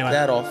 man. Fuck Anyway,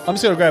 that off. I'm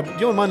just gonna grab. Do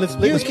you want mind?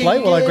 Let's play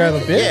while I grab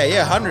a beer.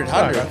 Yeah, 100.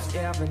 Alright,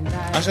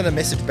 I'm just gonna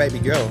message baby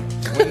girl.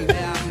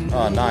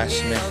 Oh, nice.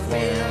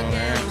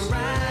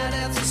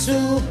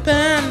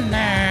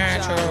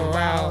 Supernatural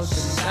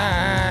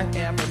outside.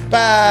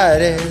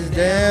 Bodies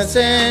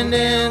dancing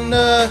in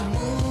the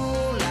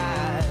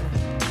moonlight.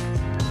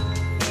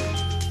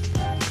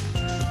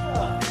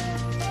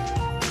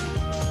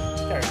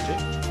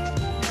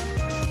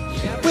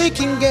 We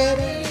can get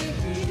it.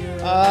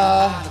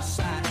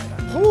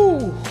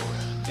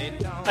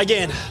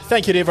 Again,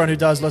 thank you to everyone who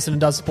does listen and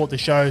does support the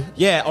show.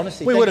 Yeah,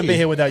 honestly, We thank wouldn't you. be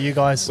here without you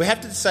guys. We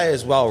have to say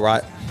as well,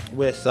 right?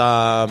 With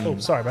Oh,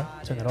 sorry, bro.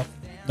 Turn that off.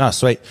 no,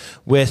 sweet.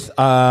 With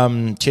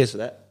cheers for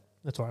that.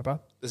 That's all right, bro.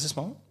 Is this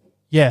mine?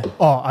 Yeah.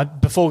 Oh,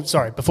 before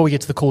we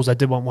get to the calls, I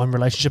did want one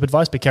relationship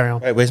advice, but carry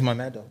on. Wait, where's my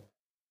mad dog?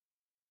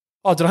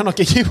 Oh, did I not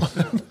get you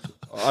one?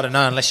 Oh, I don't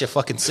know, unless you're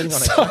fucking sitting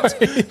on it.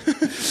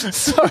 Sorry.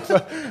 Sorry, bro.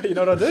 You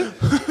know what I do?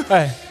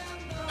 Hey,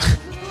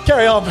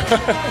 carry on, bro.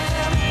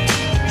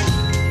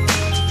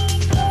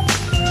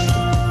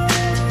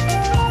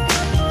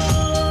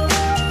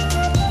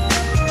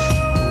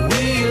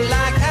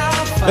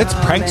 Let's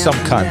prank some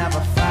cunt.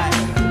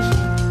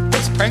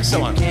 Let's prank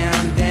someone.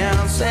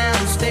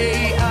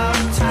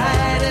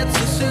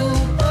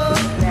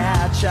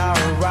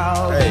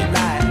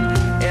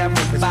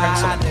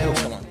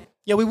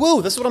 Yeah, we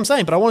will. That's what I'm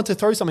saying. But I wanted to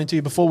throw something to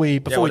you before we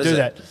what do is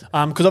that.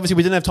 Because obviously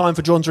we didn't have time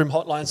for John's Room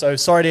Hotline. So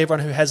sorry to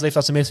everyone who has left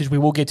us a message. We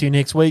will get to you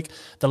next week.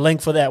 The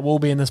link for that will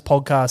be in this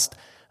podcast.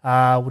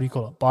 What do you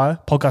call it? Bio?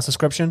 Podcast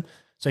description.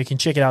 So you can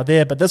check it out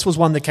there. But this was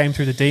one that came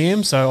through the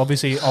DM. So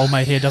obviously old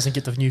mate here doesn't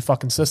get the new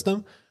fucking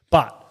system.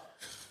 But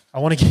I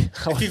want to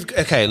get...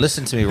 Okay,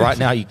 listen to me right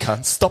now, you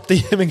cunts. Stop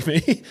DMing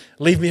me.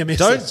 Leave me a message.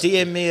 Don't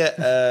DM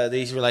me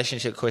these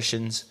relationship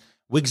questions.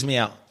 Wigs me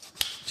out.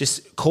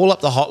 Just call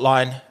up the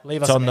hotline.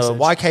 Leave it's us a on the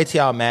message.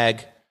 YKTR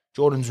mag,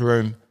 Jordan's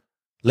Room.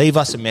 Leave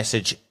us a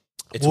message.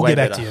 It's We'll way get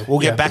back better. to you.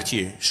 We'll Yeah. get back to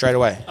you straight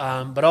away.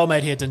 But old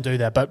mate here didn't do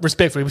that. But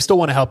respectfully, we still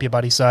want to help you,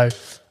 buddy. So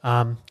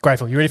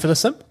grateful. You ready for this,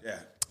 Sim? Yeah.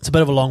 It's a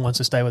bit of a long one,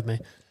 so stay with me.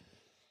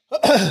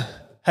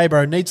 Hey,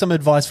 bro, need some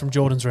advice from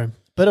Jordan's Room.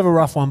 Bit of a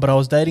rough one, but I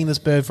was dating this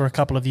bird for a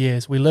couple of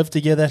years. We lived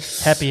together,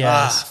 happy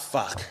as.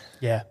 Fuck.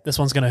 Yeah, this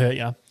one's going to hurt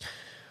you.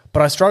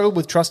 But I struggled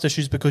with trust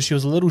issues because she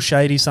was a little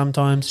shady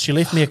sometimes. She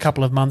left me a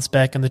couple of months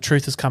back, and the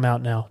truth has come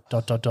out now. ...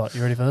 You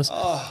ready for this?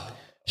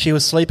 She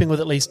was sleeping with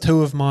at least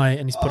two of my,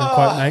 and he's put in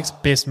quote mates,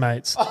 best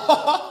mates,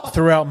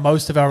 throughout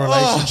most of our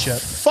relationship.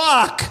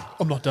 Fuck.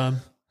 I'm not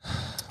done.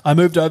 I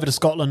moved over to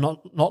Scotland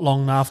not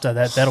long after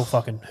that. That'll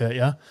fucking hurt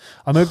you.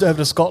 I moved over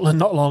to Scotland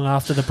not long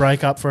after the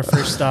breakup for a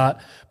fresh start,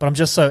 but I'm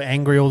just so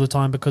angry all the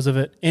time because of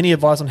it. Any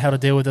advice on how to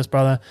deal with this,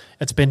 brother?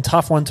 It's been a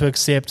tough one to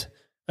accept.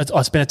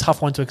 It's been a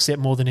tough one to accept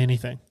more than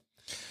anything.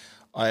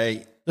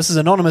 This is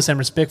anonymous and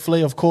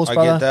respectfully, of course,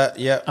 brother. I get that.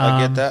 Yeah,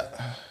 I get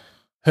that.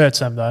 Hurts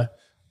him though.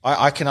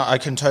 I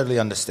can totally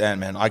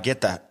understand, man. I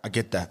get that.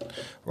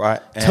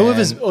 Right. Two of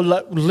his.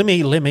 Let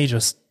me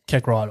just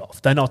kick right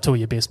off. They're not two of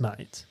your best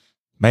mates.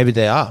 Maybe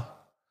they are.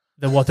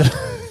 They're what?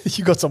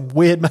 You got some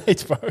weird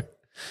mates, bro.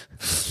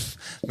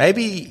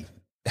 Maybe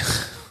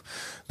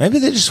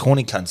they're just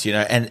horny cunts, you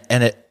know, and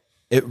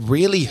it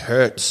really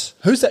hurts.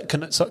 Who's that?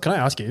 Can I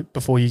ask you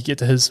before you get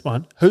to his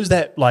one? Who's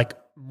that? Like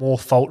more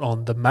fault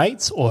on the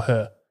mates or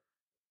her?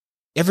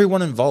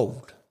 Everyone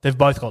involved, They've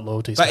both got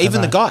loyalties, but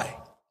even the guy.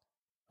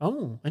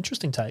 Oh,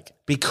 interesting take.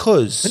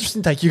 Because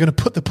Interesting take. You're going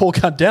to put the poor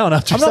cunt down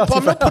after I'm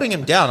not putting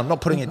him down. I'm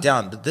not putting it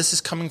down. But this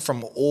is coming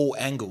from all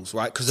angles,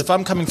 right? Because if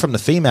I'm coming from the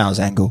female's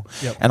angle,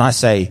 Yep. and I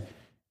say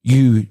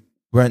you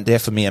weren't there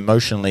for me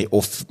emotionally,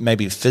 or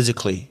maybe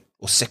physically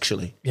or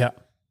sexually, Yeah,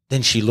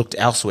 then she looked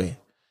elsewhere.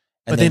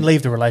 but then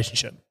leave the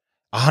relationship.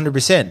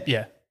 100%.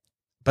 Yeah,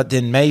 But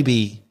then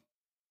maybe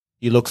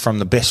you look from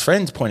the best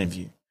friend's point of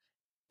view,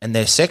 and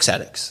they're sex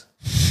addicts.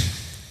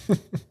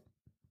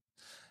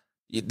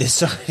 There's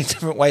so many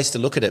different ways to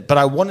look at it. But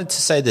I wanted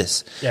to say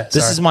this. Yeah,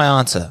 this sorry. is my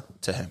answer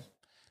to him.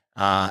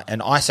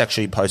 And Ice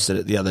actually posted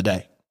it the other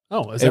day.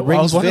 Oh, is It that? I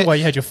rings was wondering ve- why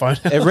you had your phone.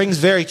 It rings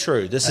very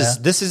true. This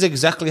is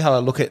exactly how I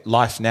look at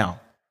life now.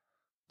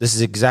 This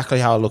is exactly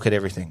how I look at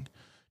everything.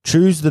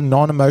 Choose the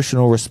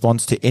non-emotional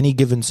response to any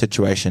given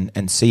situation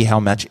and see how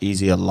much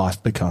easier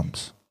life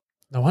becomes.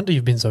 No wonder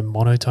you've been so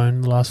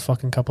monotone the last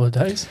fucking couple of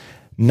days.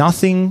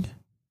 Nothing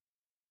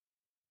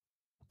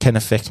can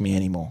affect me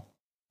anymore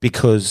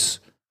because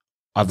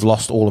I've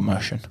lost all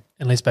emotion.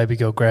 Unless baby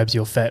girl grabs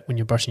your fat when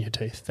you're brushing your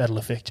teeth, that'll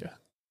affect you.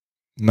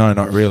 No,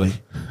 not really.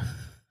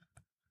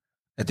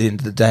 At the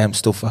end of the day, I'm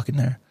still fucking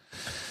there.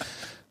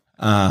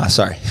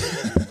 Sorry.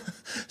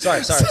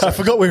 sorry. I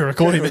forgot we were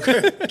recording.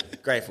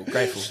 Grateful.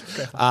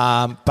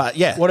 But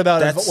yeah. What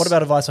about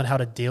advice on how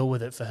to deal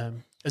with it for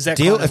him? Is that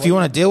deal? kind of If you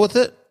want to deal with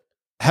it,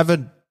 have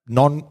a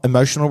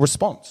non-emotional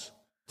response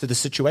to the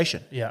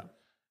situation. Yeah.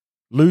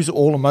 Lose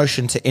all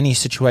emotion to any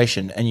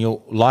situation and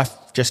your life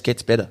just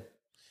gets better.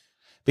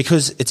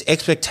 Because it's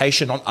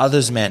expectation on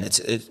others, man.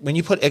 When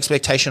you put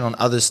expectation on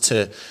others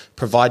to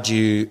provide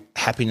you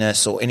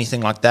happiness or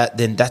anything like that,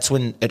 then that's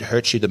when it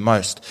hurts you the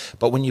most.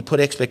 But when you put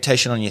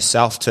expectation on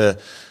yourself to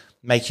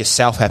make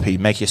yourself happy,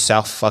 make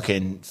yourself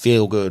fucking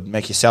feel good,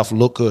 make yourself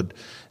look good,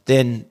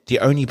 then the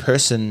only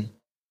person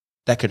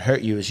that can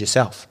hurt you is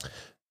yourself.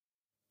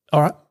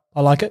 All right.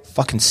 I like it.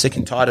 Fucking sick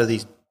and tired of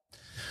these.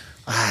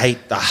 I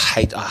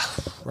hate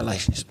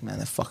relationships, man.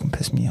 They fucking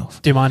piss me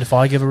off. Do you mind if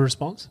I give a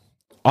response?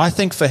 I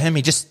think for him,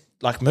 he just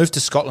like moved to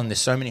Scotland.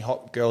 There's so many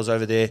hot girls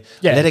over there.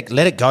 Yeah.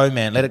 Let it go,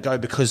 man. Let it go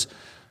because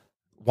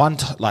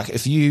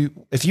if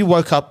you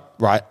woke up,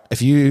 right,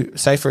 if you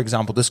say, for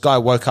example, this guy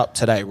woke up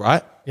today,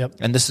 right? Yep.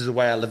 And this is the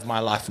way I live my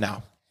life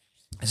now.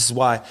 This is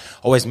why I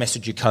always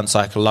message you cunts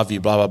like I love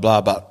you, blah, blah,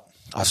 blah. But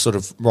I've sort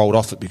of rolled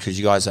off it because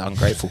you guys are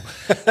ungrateful.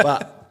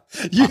 But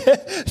you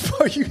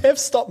have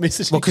stopped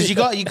messaging. well, because you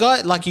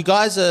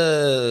guys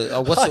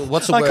are what's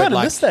the word? I kind of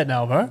like, miss that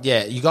now, bro.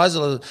 yeah, you guys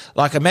are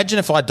like, imagine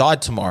if I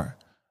died tomorrow.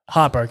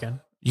 Heartbroken.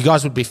 You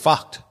guys would be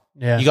fucked.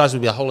 Yeah. You guys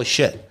would be like, holy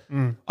shit.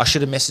 I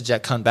should have messaged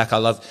that cunt back. I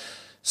love.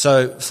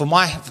 So for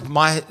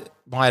my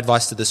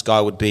advice to this guy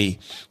would be,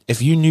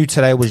 if you knew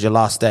today was your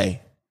last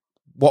day,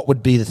 what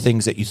would be the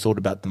things that you thought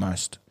about the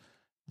most?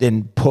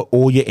 Then put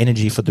all your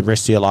energy for the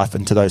rest of your life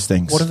into those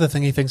things. What if the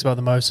thing he thinks about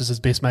the most is his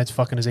best mate's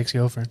fucking his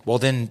ex-girlfriend? Well,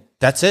 then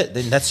that's it.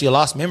 Then that's your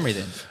last memory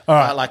then. All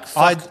right. Like,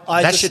 fuck,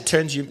 that shit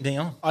turns you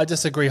on. I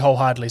disagree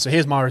wholeheartedly. So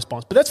here's my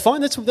response. But that's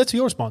fine. That's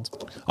your response.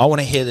 I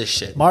want to hear this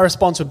shit. My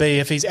response would be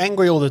if he's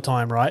angry all the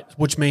time, right?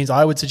 Which means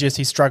I would suggest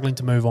he's struggling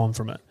to move on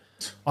from it.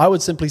 I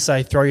would simply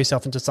say throw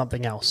yourself into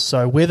something else.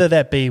 So whether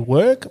that be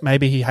work,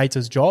 maybe he hates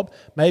his job,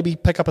 maybe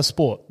pick up a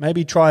sport,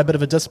 maybe try a bit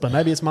of a discipline,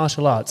 maybe it's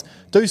martial arts.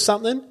 Do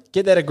something,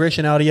 get that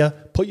aggression out of you,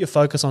 put your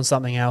focus on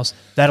something else.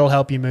 That'll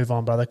help you move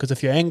on, brother. Because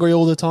if you're angry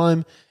all the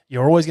time,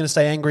 you're always going to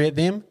stay angry at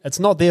them. It's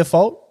not their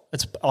fault.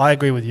 I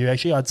agree with you,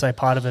 actually. I'd say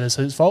part of it is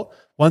his fault.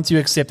 Once you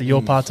accept that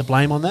you're part to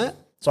blame on that,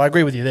 so I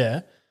agree with you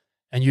there,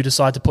 and you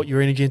decide to put your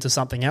energy into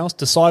something else,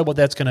 decide what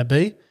that's going to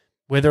be,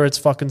 whether it's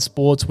fucking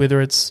sports, whether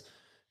it's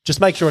just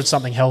make sure it's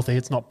something healthy.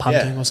 It's not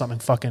punting or something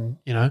fucking,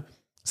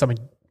 something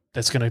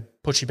that's going to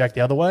push you back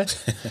the other way.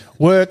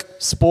 Work,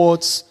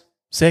 sports,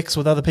 sex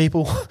with other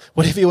people,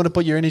 whatever you want to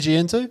put your energy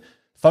into,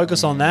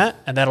 focus on that,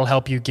 and that'll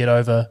help you get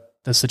over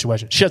the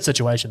situation. Shit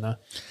situation, though.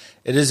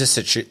 It is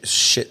a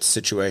shit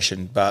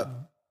situation, but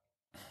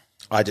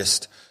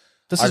This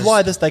is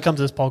why they come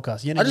to this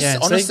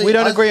podcast. Honestly, we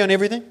don't agree on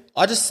everything.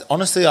 I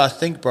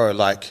think, bro,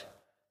 like,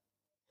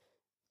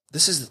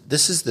 this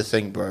is the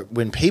thing, bro.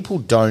 When people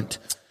don't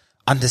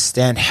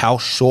understand how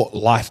short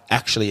life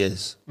actually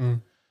is.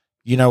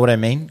 You know what I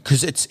mean?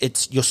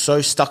 Because you're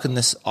so stuck in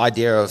this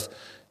idea of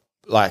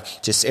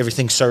like just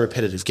everything's so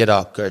repetitive. Get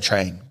up, go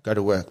train, go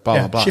to work, blah,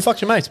 blah, blah. She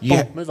fucked your mates.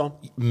 Boom, move on.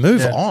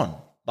 Move on.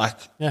 Like,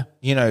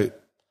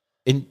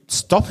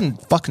 stop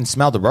and fucking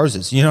smell the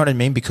roses. You know what I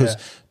mean? Because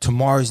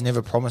tomorrow's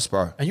never promised,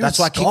 bro. And you're That's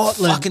why I keep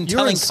fucking you're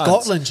telling in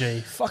Scotland, G.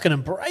 Fucking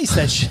embrace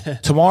that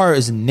shit. Tomorrow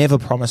is never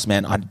promised,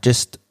 man.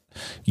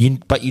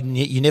 But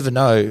you never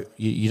know.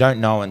 You don't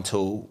know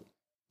until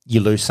you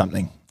lose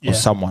something or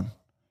someone.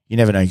 You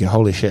never know. You go,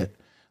 holy shit.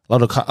 A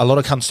lot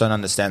of cunts don't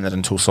understand that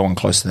until someone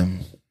close to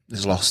them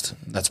is lost.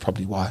 That's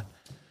probably why.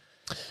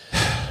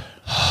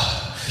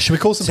 Should we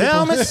call some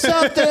Tell people? me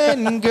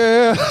something,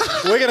 girl.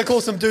 We're going to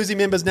call some doozy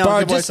members now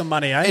and give away some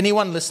money, eh?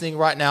 Anyone listening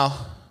right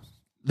now,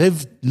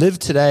 live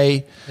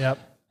today. Yep.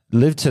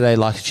 Live today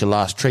like it's your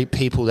last. Treat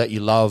people that you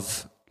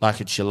love like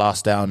it's your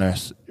last day on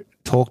earth.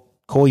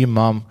 Call your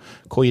mum,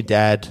 call your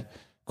dad,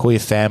 call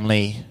your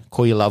family,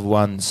 call your loved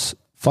ones.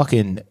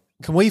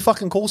 Can we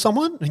fucking call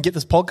someone and get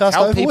this podcast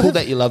tell over people with?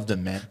 that you love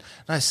them, man.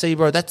 No, see,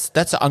 bro, that's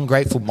an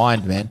ungrateful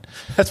mind, man.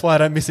 That's why I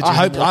don't message you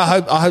anymore.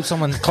 I hope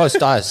someone close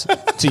dies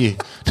to you.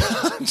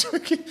 I'm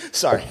joking.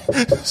 Sorry.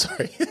 All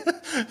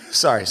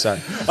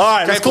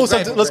right, let's call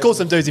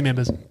some doozy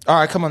members. All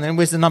right, come on then.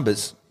 Where's the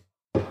numbers?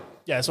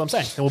 Yeah, that's what I'm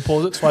saying. Then we'll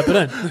pause it, swipe it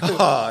in.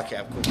 Oh,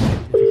 okay, cool.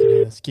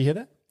 Can you hear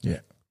that? Yeah.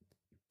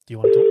 Do you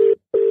want to talk?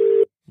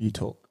 You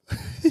talk.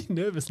 You're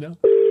nervous now.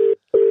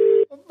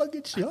 I'm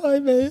fucking shy,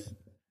 man.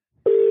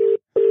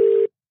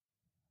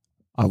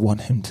 I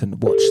want him to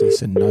watch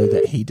this and know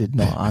that he did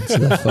not answer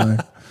the phone.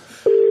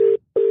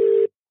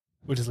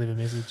 We'll just leave a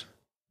message.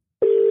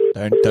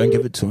 Don't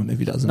give it to him if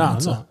he doesn't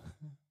answer. No.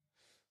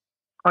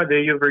 Hi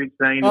there, you've reached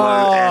Zane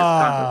Lowe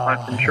at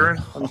Life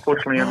Insurance.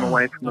 Unfortunately, I'm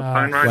away from the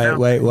phone right now.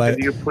 Wait. If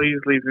you could please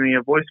leave me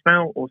a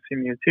voicemail or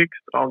send me a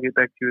text, I'll get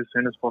back to you as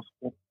soon as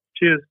possible.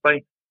 Cheers,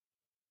 bye.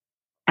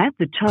 At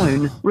the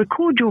tone,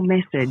 record your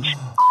message.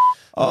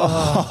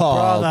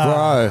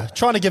 Bro.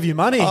 Trying to give you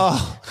money.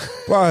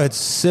 Bro, it's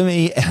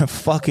Simi and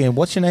fucking,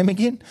 what's your name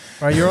again?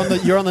 Bro,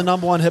 you're on the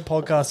number one hit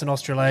podcast in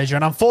Australasia,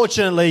 and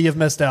unfortunately you've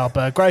missed out,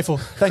 but grateful.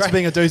 Thanks for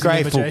being a doozy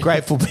member, Jay.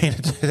 Grateful being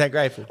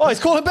grateful. Oh,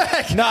 he's calling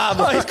back. Nah,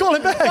 bro. He's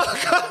calling back.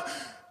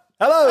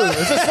 Hello,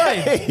 is this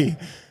Zane?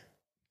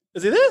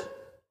 Is he there?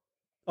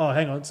 Oh,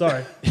 hang on,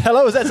 sorry.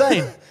 Hello, is that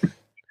Zane?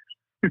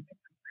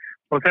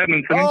 What's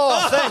happening, Timmy?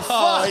 Oh, thank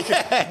fuck.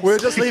 Yeah. We're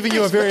just leaving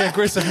you a very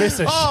aggressive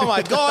message. Oh,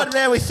 my God,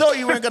 man. We thought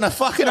you weren't going to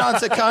fucking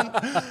answer,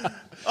 cunt.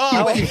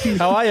 Oh, wait.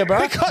 How are you, bro?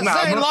 We got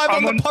saying live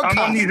on the podcast. I'm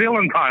on New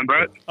Zealand time,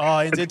 bro. Oh,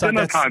 NZ It's time.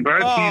 dinner time, bro.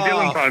 It's New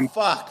Zealand time.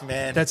 Fuck,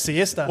 man. That's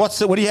siesta. What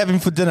are you having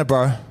for dinner,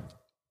 bro?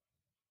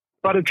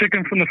 Butter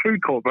chicken from the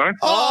food court, bro.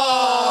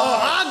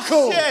 Oh,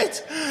 uncle! Shit!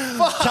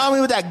 Fuck. Tell me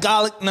with that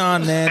garlic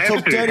naan, man.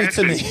 Talk dirty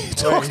to me.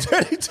 Talk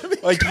dirty to me.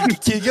 Like, can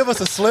you give us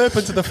a slurp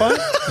into the phone?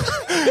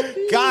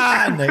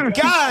 Gun.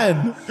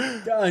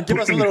 Give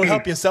us a little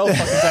help yourself.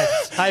 Fucking say,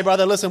 hey,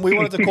 brother, listen, we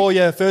wanted to call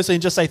you firstly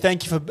and just say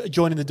thank you for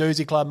joining the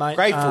Doozy Club, mate.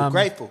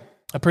 Grateful.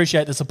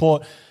 Appreciate the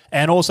support.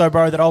 And also,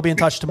 bro, that I'll be in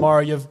touch tomorrow.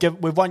 You've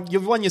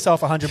won yourself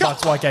 $100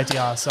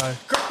 YKTR. So,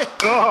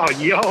 Oh,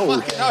 yo.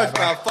 Fucking oath,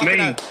 bro. Fucking Me,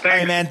 oath. thanks.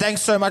 Hey, man,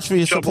 thanks so much for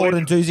your Sure, support boys.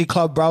 in Doozy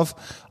Club, bruv.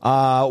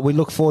 We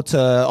look forward to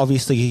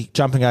obviously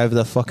jumping over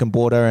the fucking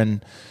border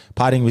and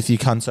partying with you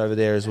cunts over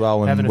there as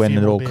well Having a when few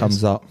it more all beers.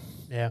 comes up.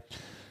 yeah.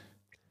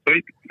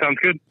 Sweet. Sounds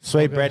good.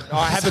 Sweet bread. Oh,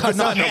 have a good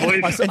night,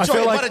 man. boys. I Enjoy feel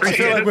your like butter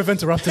chicken. we've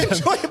interrupted him.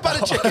 Enjoy your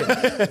butter chicken.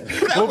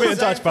 We'll be in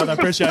touch, brother.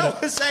 Appreciate it.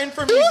 That was Zane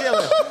from New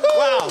Zealand.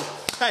 Wow.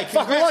 Hey,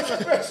 congrats on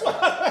the first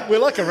one. We're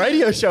like a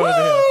radio show over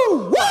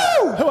here.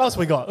 Woo! Who else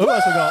we got?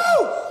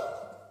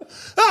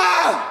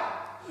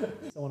 Ah!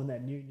 Someone in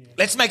that new.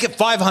 Let's make it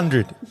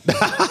 500.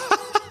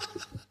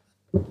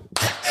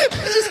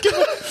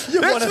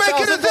 Let's make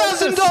it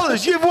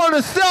 $1,000. You've won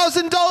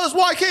 $1,000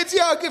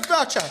 YKTR gift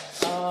voucher.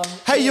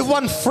 Hey, you've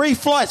won free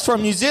flights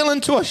from New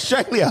Zealand to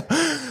Australia.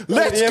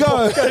 Let's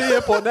go. Go to the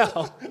airport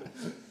now.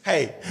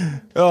 Hey,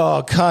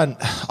 oh, cunt.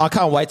 I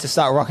can't wait to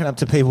start rocking up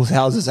to people's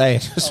houses, eh?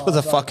 Just with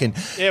a fucking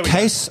Here we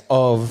case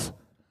of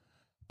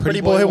pretty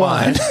boy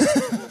wine.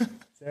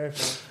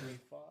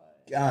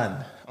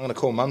 Gun. I'm going to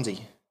call Mumsy.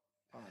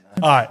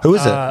 All right. Who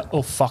is it?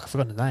 Oh, fuck. I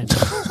forgot his name.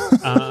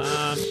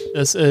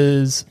 This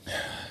is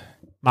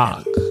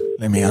Mark.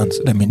 Let me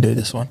answer. Let me do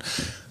this one.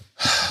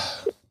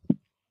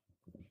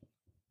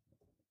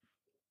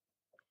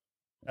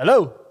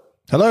 Hello.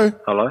 Hello?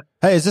 Hello.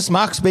 Hey, is this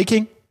Mark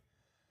speaking?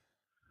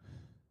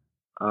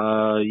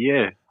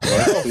 Yeah.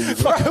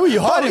 Fuck, who are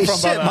you hiding Holy from,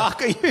 shit, brother?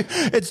 Mark. Are you?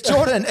 It's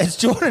Jordan. It's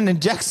Jordan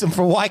and Jackson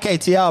from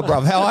YKTR,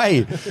 bruv. How are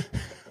you?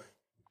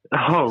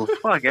 Oh,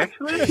 fuck,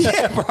 actually?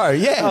 Yeah, bro.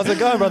 Yeah. How's it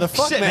going, brother?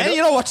 Fuck, Shit, man.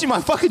 You're not watching my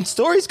fucking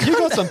stories, You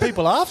got some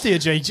people after you,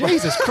 G.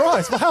 Jesus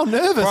Christ. Well, how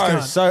nervous, bro.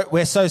 cunt.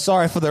 We're so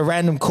sorry for the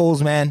random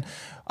calls, man.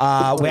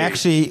 We're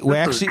actually,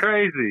 This is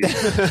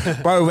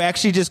crazy. bro. We're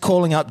actually just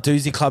calling up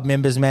Doozy Club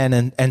members,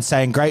 man, and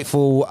saying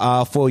grateful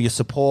for your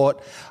support.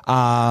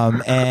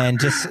 And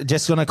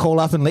just gonna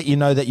call up and let you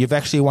know that you've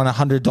actually won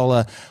 $100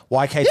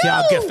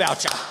 YKTR gift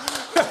voucher.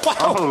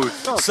 Oh,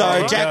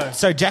 stop,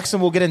 So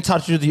Jackson will get in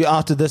touch with you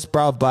after this,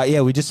 bruv. But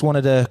yeah, we just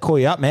wanted to call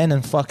you up, man,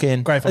 and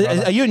fucking. Grateful,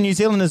 brother. Are you in New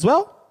Zealand as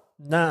well?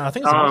 Nah, I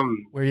think it's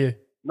Where are you?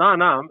 No,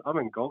 I'm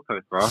in Gold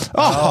Coast, bro.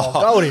 Oh,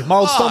 Goldie, my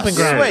old stomping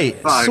ground. Sweet,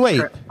 Fuck,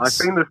 sweet. I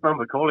seen this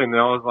number calling and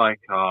I was like,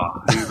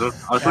 who's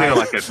this? I was thinking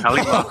like a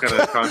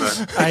telemarketer trying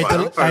to Hey,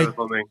 my info hey, or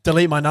something.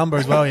 delete my number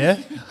as well, yeah?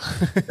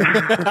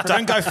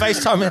 Don't go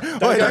FaceTime me.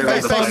 Don't go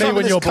FaceTime me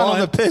when you're on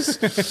the blind.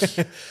 piss.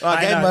 I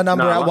I gave know. my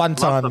number Nah, at one love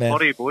time, the man.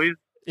 potty, boys.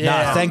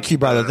 Nah, thank you,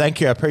 brother.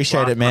 Thank you. I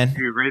appreciate it, man. A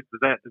few reds.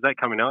 Is that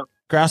coming up?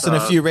 Grouse and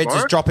a few reds is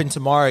tomorrow? dropping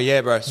tomorrow.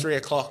 Yeah, bro. 3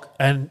 o'clock.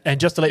 And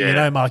just to let you Yeah.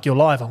 know, Mark, you're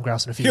live on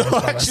Grouse and a few You're Reds,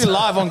 brother. actually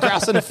live on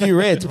Grouse and a few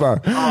reds, bro.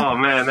 Oh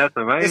man, that's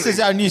amazing. This is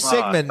our new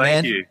segment,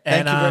 man. Thank you.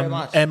 Thank you very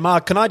much. And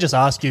Mark, can I just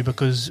ask you,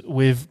 because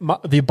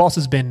the boss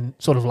has been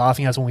sort of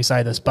laughing at us when we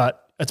say this,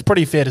 but it's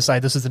pretty fair to say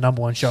this is the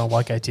number one show on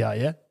YKTR,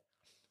 yeah?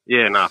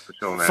 Yeah, nah, for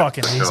sure, man.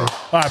 Fucking For easy. sure. All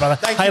right, brother.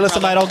 Thank Hey, you,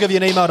 listen, brother. mate, I'll give you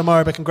an email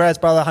tomorrow, but congrats,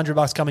 brother.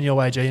 $100 coming your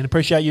way, G. And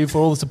appreciate you for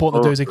all the support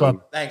in the Doozy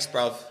Club. Thanks,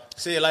 bro.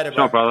 See you later,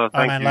 Sure, brother. All right,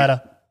 Thank man, you.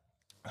 later.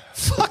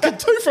 Fucking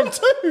 2 from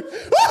 2.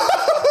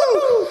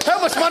 How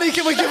much money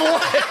can we give away?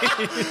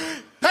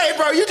 Hey,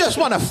 bro, you just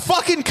won a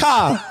fucking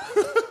car.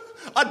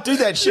 I'd do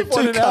that shit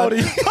won too, an cunt. Audi.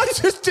 I'd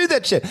just do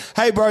that shit.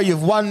 Hey, bro,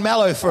 you've won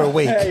Mallow for a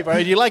week. Hey, bro,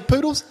 do you like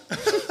poodles?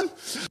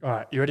 All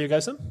right, you ready to go,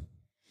 Sim?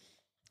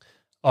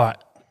 All right,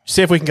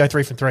 see if we can go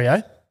 3 from 3,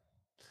 eh?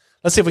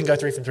 Let's see if we can go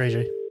 3 from 3,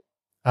 G.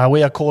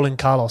 We are calling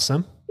Carlos,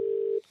 Sim.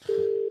 Do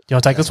you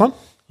want to take this one?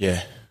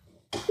 Yeah.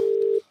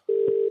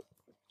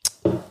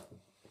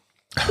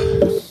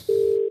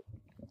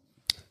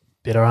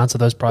 Better answer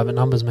those private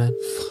numbers, man.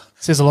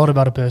 Says a lot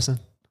about a person.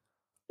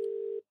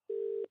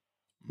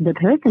 The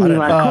person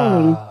you are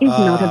calling is not We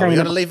got to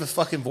available. leave a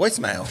fucking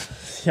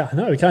voicemail. Yeah, I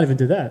know. We can't even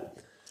do that.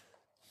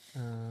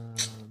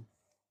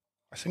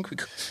 I think we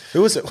could.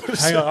 Who was it? What was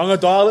Hang it? on, I'm gonna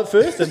dial it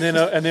first, and then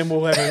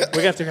we're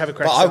gonna have to have a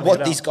crack. But I sounding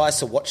want it these out. guys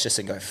to watch this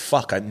and go,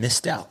 fuck, I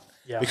missed out.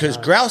 Yeah, because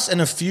I know. Grouse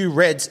and a Few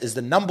Reds is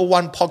the number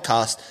one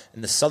podcast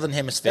in the Southern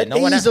Hemisphere. No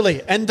one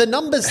Easily, and the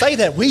numbers say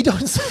that. We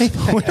don't say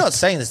that. We're not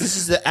saying this. This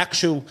is the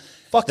actual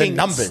Fucking the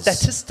numbers.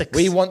 statistics.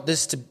 We want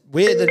this to.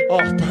 We're the. Oh,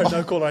 bro,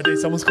 no call ID.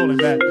 Someone's calling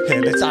back. Okay,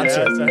 let's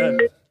answer. Yeah,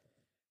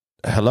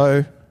 so,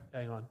 Hello.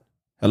 hang on.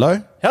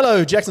 Hello.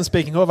 Hello, Jackson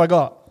speaking. Who have I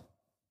got?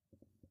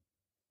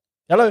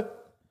 Hello.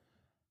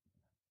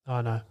 Oh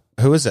no.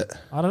 Who is it?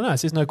 I don't know. It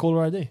says no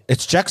caller ID.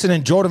 It's Jackson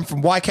and Jordan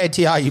from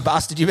YKTR, you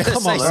bastard. You better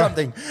say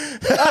something.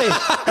 Hey,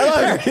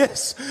 hello.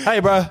 Yes. Hey,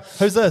 bro.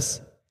 Who's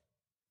this?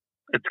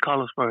 It's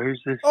Carlos, bro.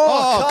 Who's this?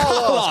 Oh,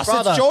 Carlos,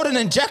 brother. it's Jordan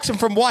and Jackson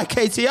from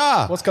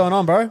YKTR. What's going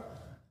on, bro?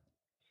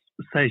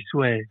 Say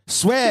swear.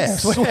 Swear.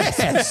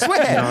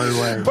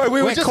 No way. Bro,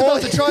 we were just calling-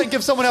 about to try and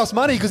give someone else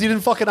money because you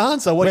didn't fucking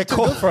answer. What are you too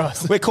good for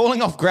us? We're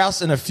calling off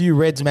Grouse and a few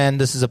Reds, man.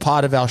 This is a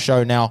part of our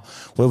show now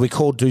where we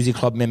call Doozy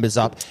Club members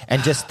up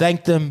and just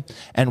thank them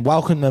and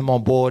welcome them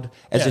on board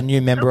as a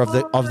new member of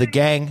the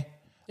gang.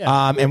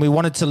 Yeah. And we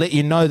wanted to let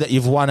you know that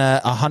you've won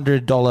a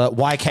 $100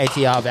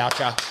 YKTR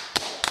voucher.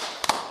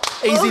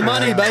 Easy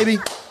money, baby.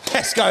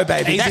 Let's go,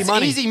 baby. Easy That's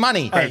money. easy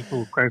money.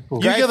 Grateful.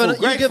 You giving us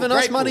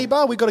grateful. money,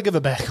 bro? We got to give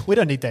it back. We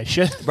don't need that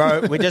shit.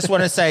 Bro, we just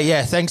want to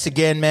say, thanks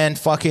again, man.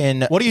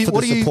 Fucking for the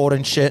support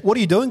and shit. What are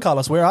you doing,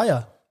 Carlos? Where are you?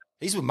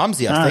 He's with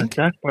Mumsy, I think.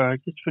 Jack, bro. I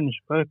just finished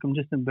work. I'm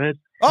just in bed.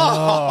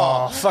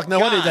 Oh, fuck. No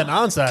wonder you didn't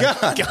answer.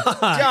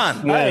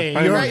 Gun. Hey,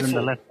 Phone you're was in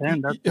the left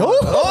hand. That's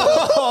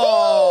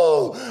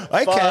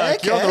Okay.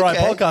 You're on the right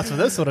podcast for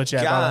this sort of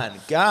chat,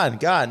 brother.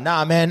 Gun.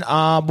 Nah, man.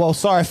 Well,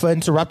 sorry for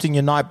interrupting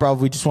your night, bro.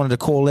 We just wanted to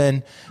call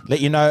in, let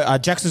you know.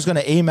 Jackson's going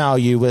to email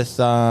you with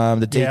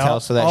the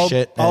details for that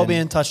shit. I'll be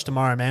in touch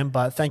tomorrow, man.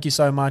 But thank you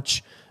so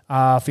much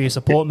for your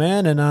support,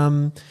 man. And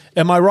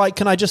am I right?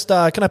 Can I just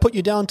can I put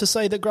you down to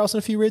say that Grouse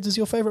and a Few Reds is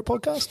your favorite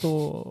podcast?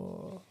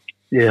 Or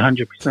yeah,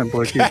 100%,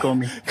 boys. You got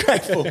me.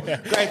 Grateful. All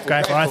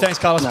right, thanks,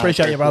 Carlos.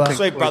 Appreciate you, brother.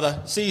 Sweet,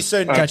 brother. See you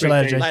soon. Catch you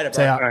later, G. Later,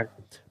 See ya. bro.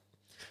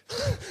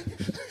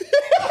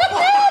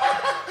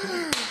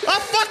 I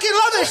fucking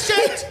love this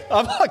shit.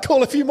 I might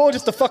call a few more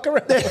just to fuck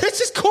around. It's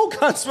just cool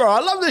cunts, bro. I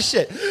love this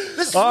shit.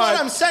 This is what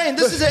I'm saying.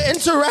 This is an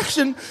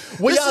interaction.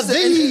 We are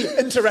the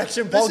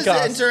interaction podcast. This is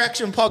the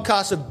interaction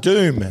podcast of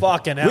doom.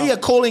 Fucking hell. We are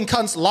calling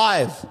cunts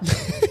live.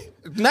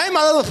 Name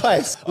another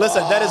place.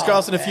 Listen, that is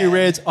Grouse and a Few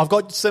Reds. I've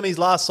got Simi's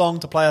last song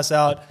to play us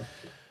out.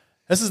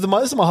 This is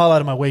my highlight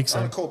of my week,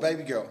 son. Call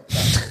baby girl.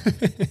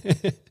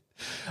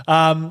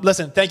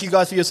 Listen, thank you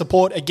guys for your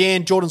support.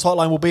 Again, Jordan's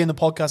hotline will be in the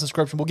podcast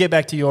description. We'll get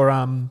back to your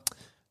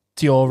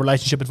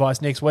relationship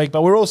advice next week.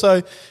 But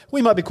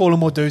we might be calling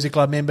more Doozy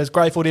Club members.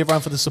 Grateful to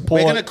everyone for the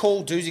support. We're going to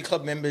call Doozy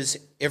Club members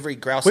every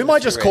Grouse. We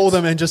might just call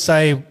them and just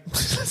say,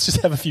 let's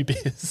just have a few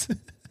beers.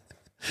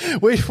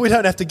 We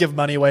don't have to give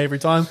money away every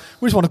time.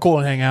 We just want to call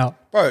and hang out.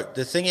 Bro,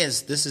 the thing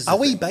is, this is... Are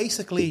we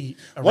basically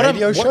a what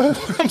radio show?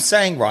 What I'm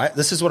saying, right?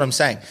 This is what I'm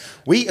saying.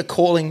 We are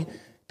calling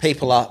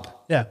people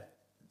up. Yeah.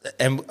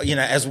 And, you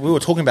know, as we were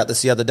talking about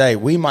this the other day,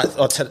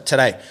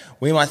 today,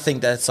 we might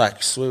think that it's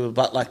like,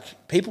 but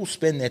like people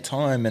spend their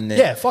time and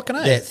yeah, fucking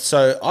A.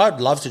 So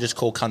I'd love to just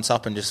call cunts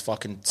up and just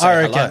fucking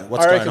say hello.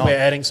 What's going on? We're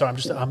adding, sorry,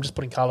 I'm just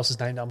putting Carlos's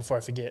name down before I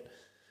forget.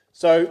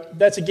 So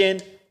that's again,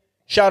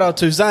 shout out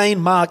to Zane,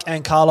 Mark,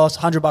 and Carlos.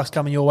 $100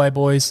 coming your way,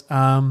 boys.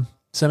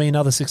 Send me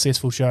another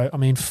successful show. I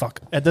mean,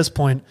 fuck. At this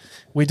point,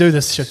 we do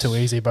this shit too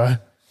easy, bro.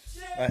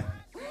 Right.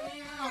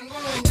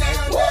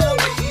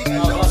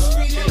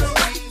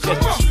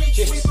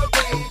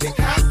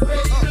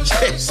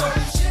 Cheers.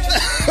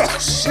 Oh,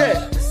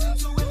 shit.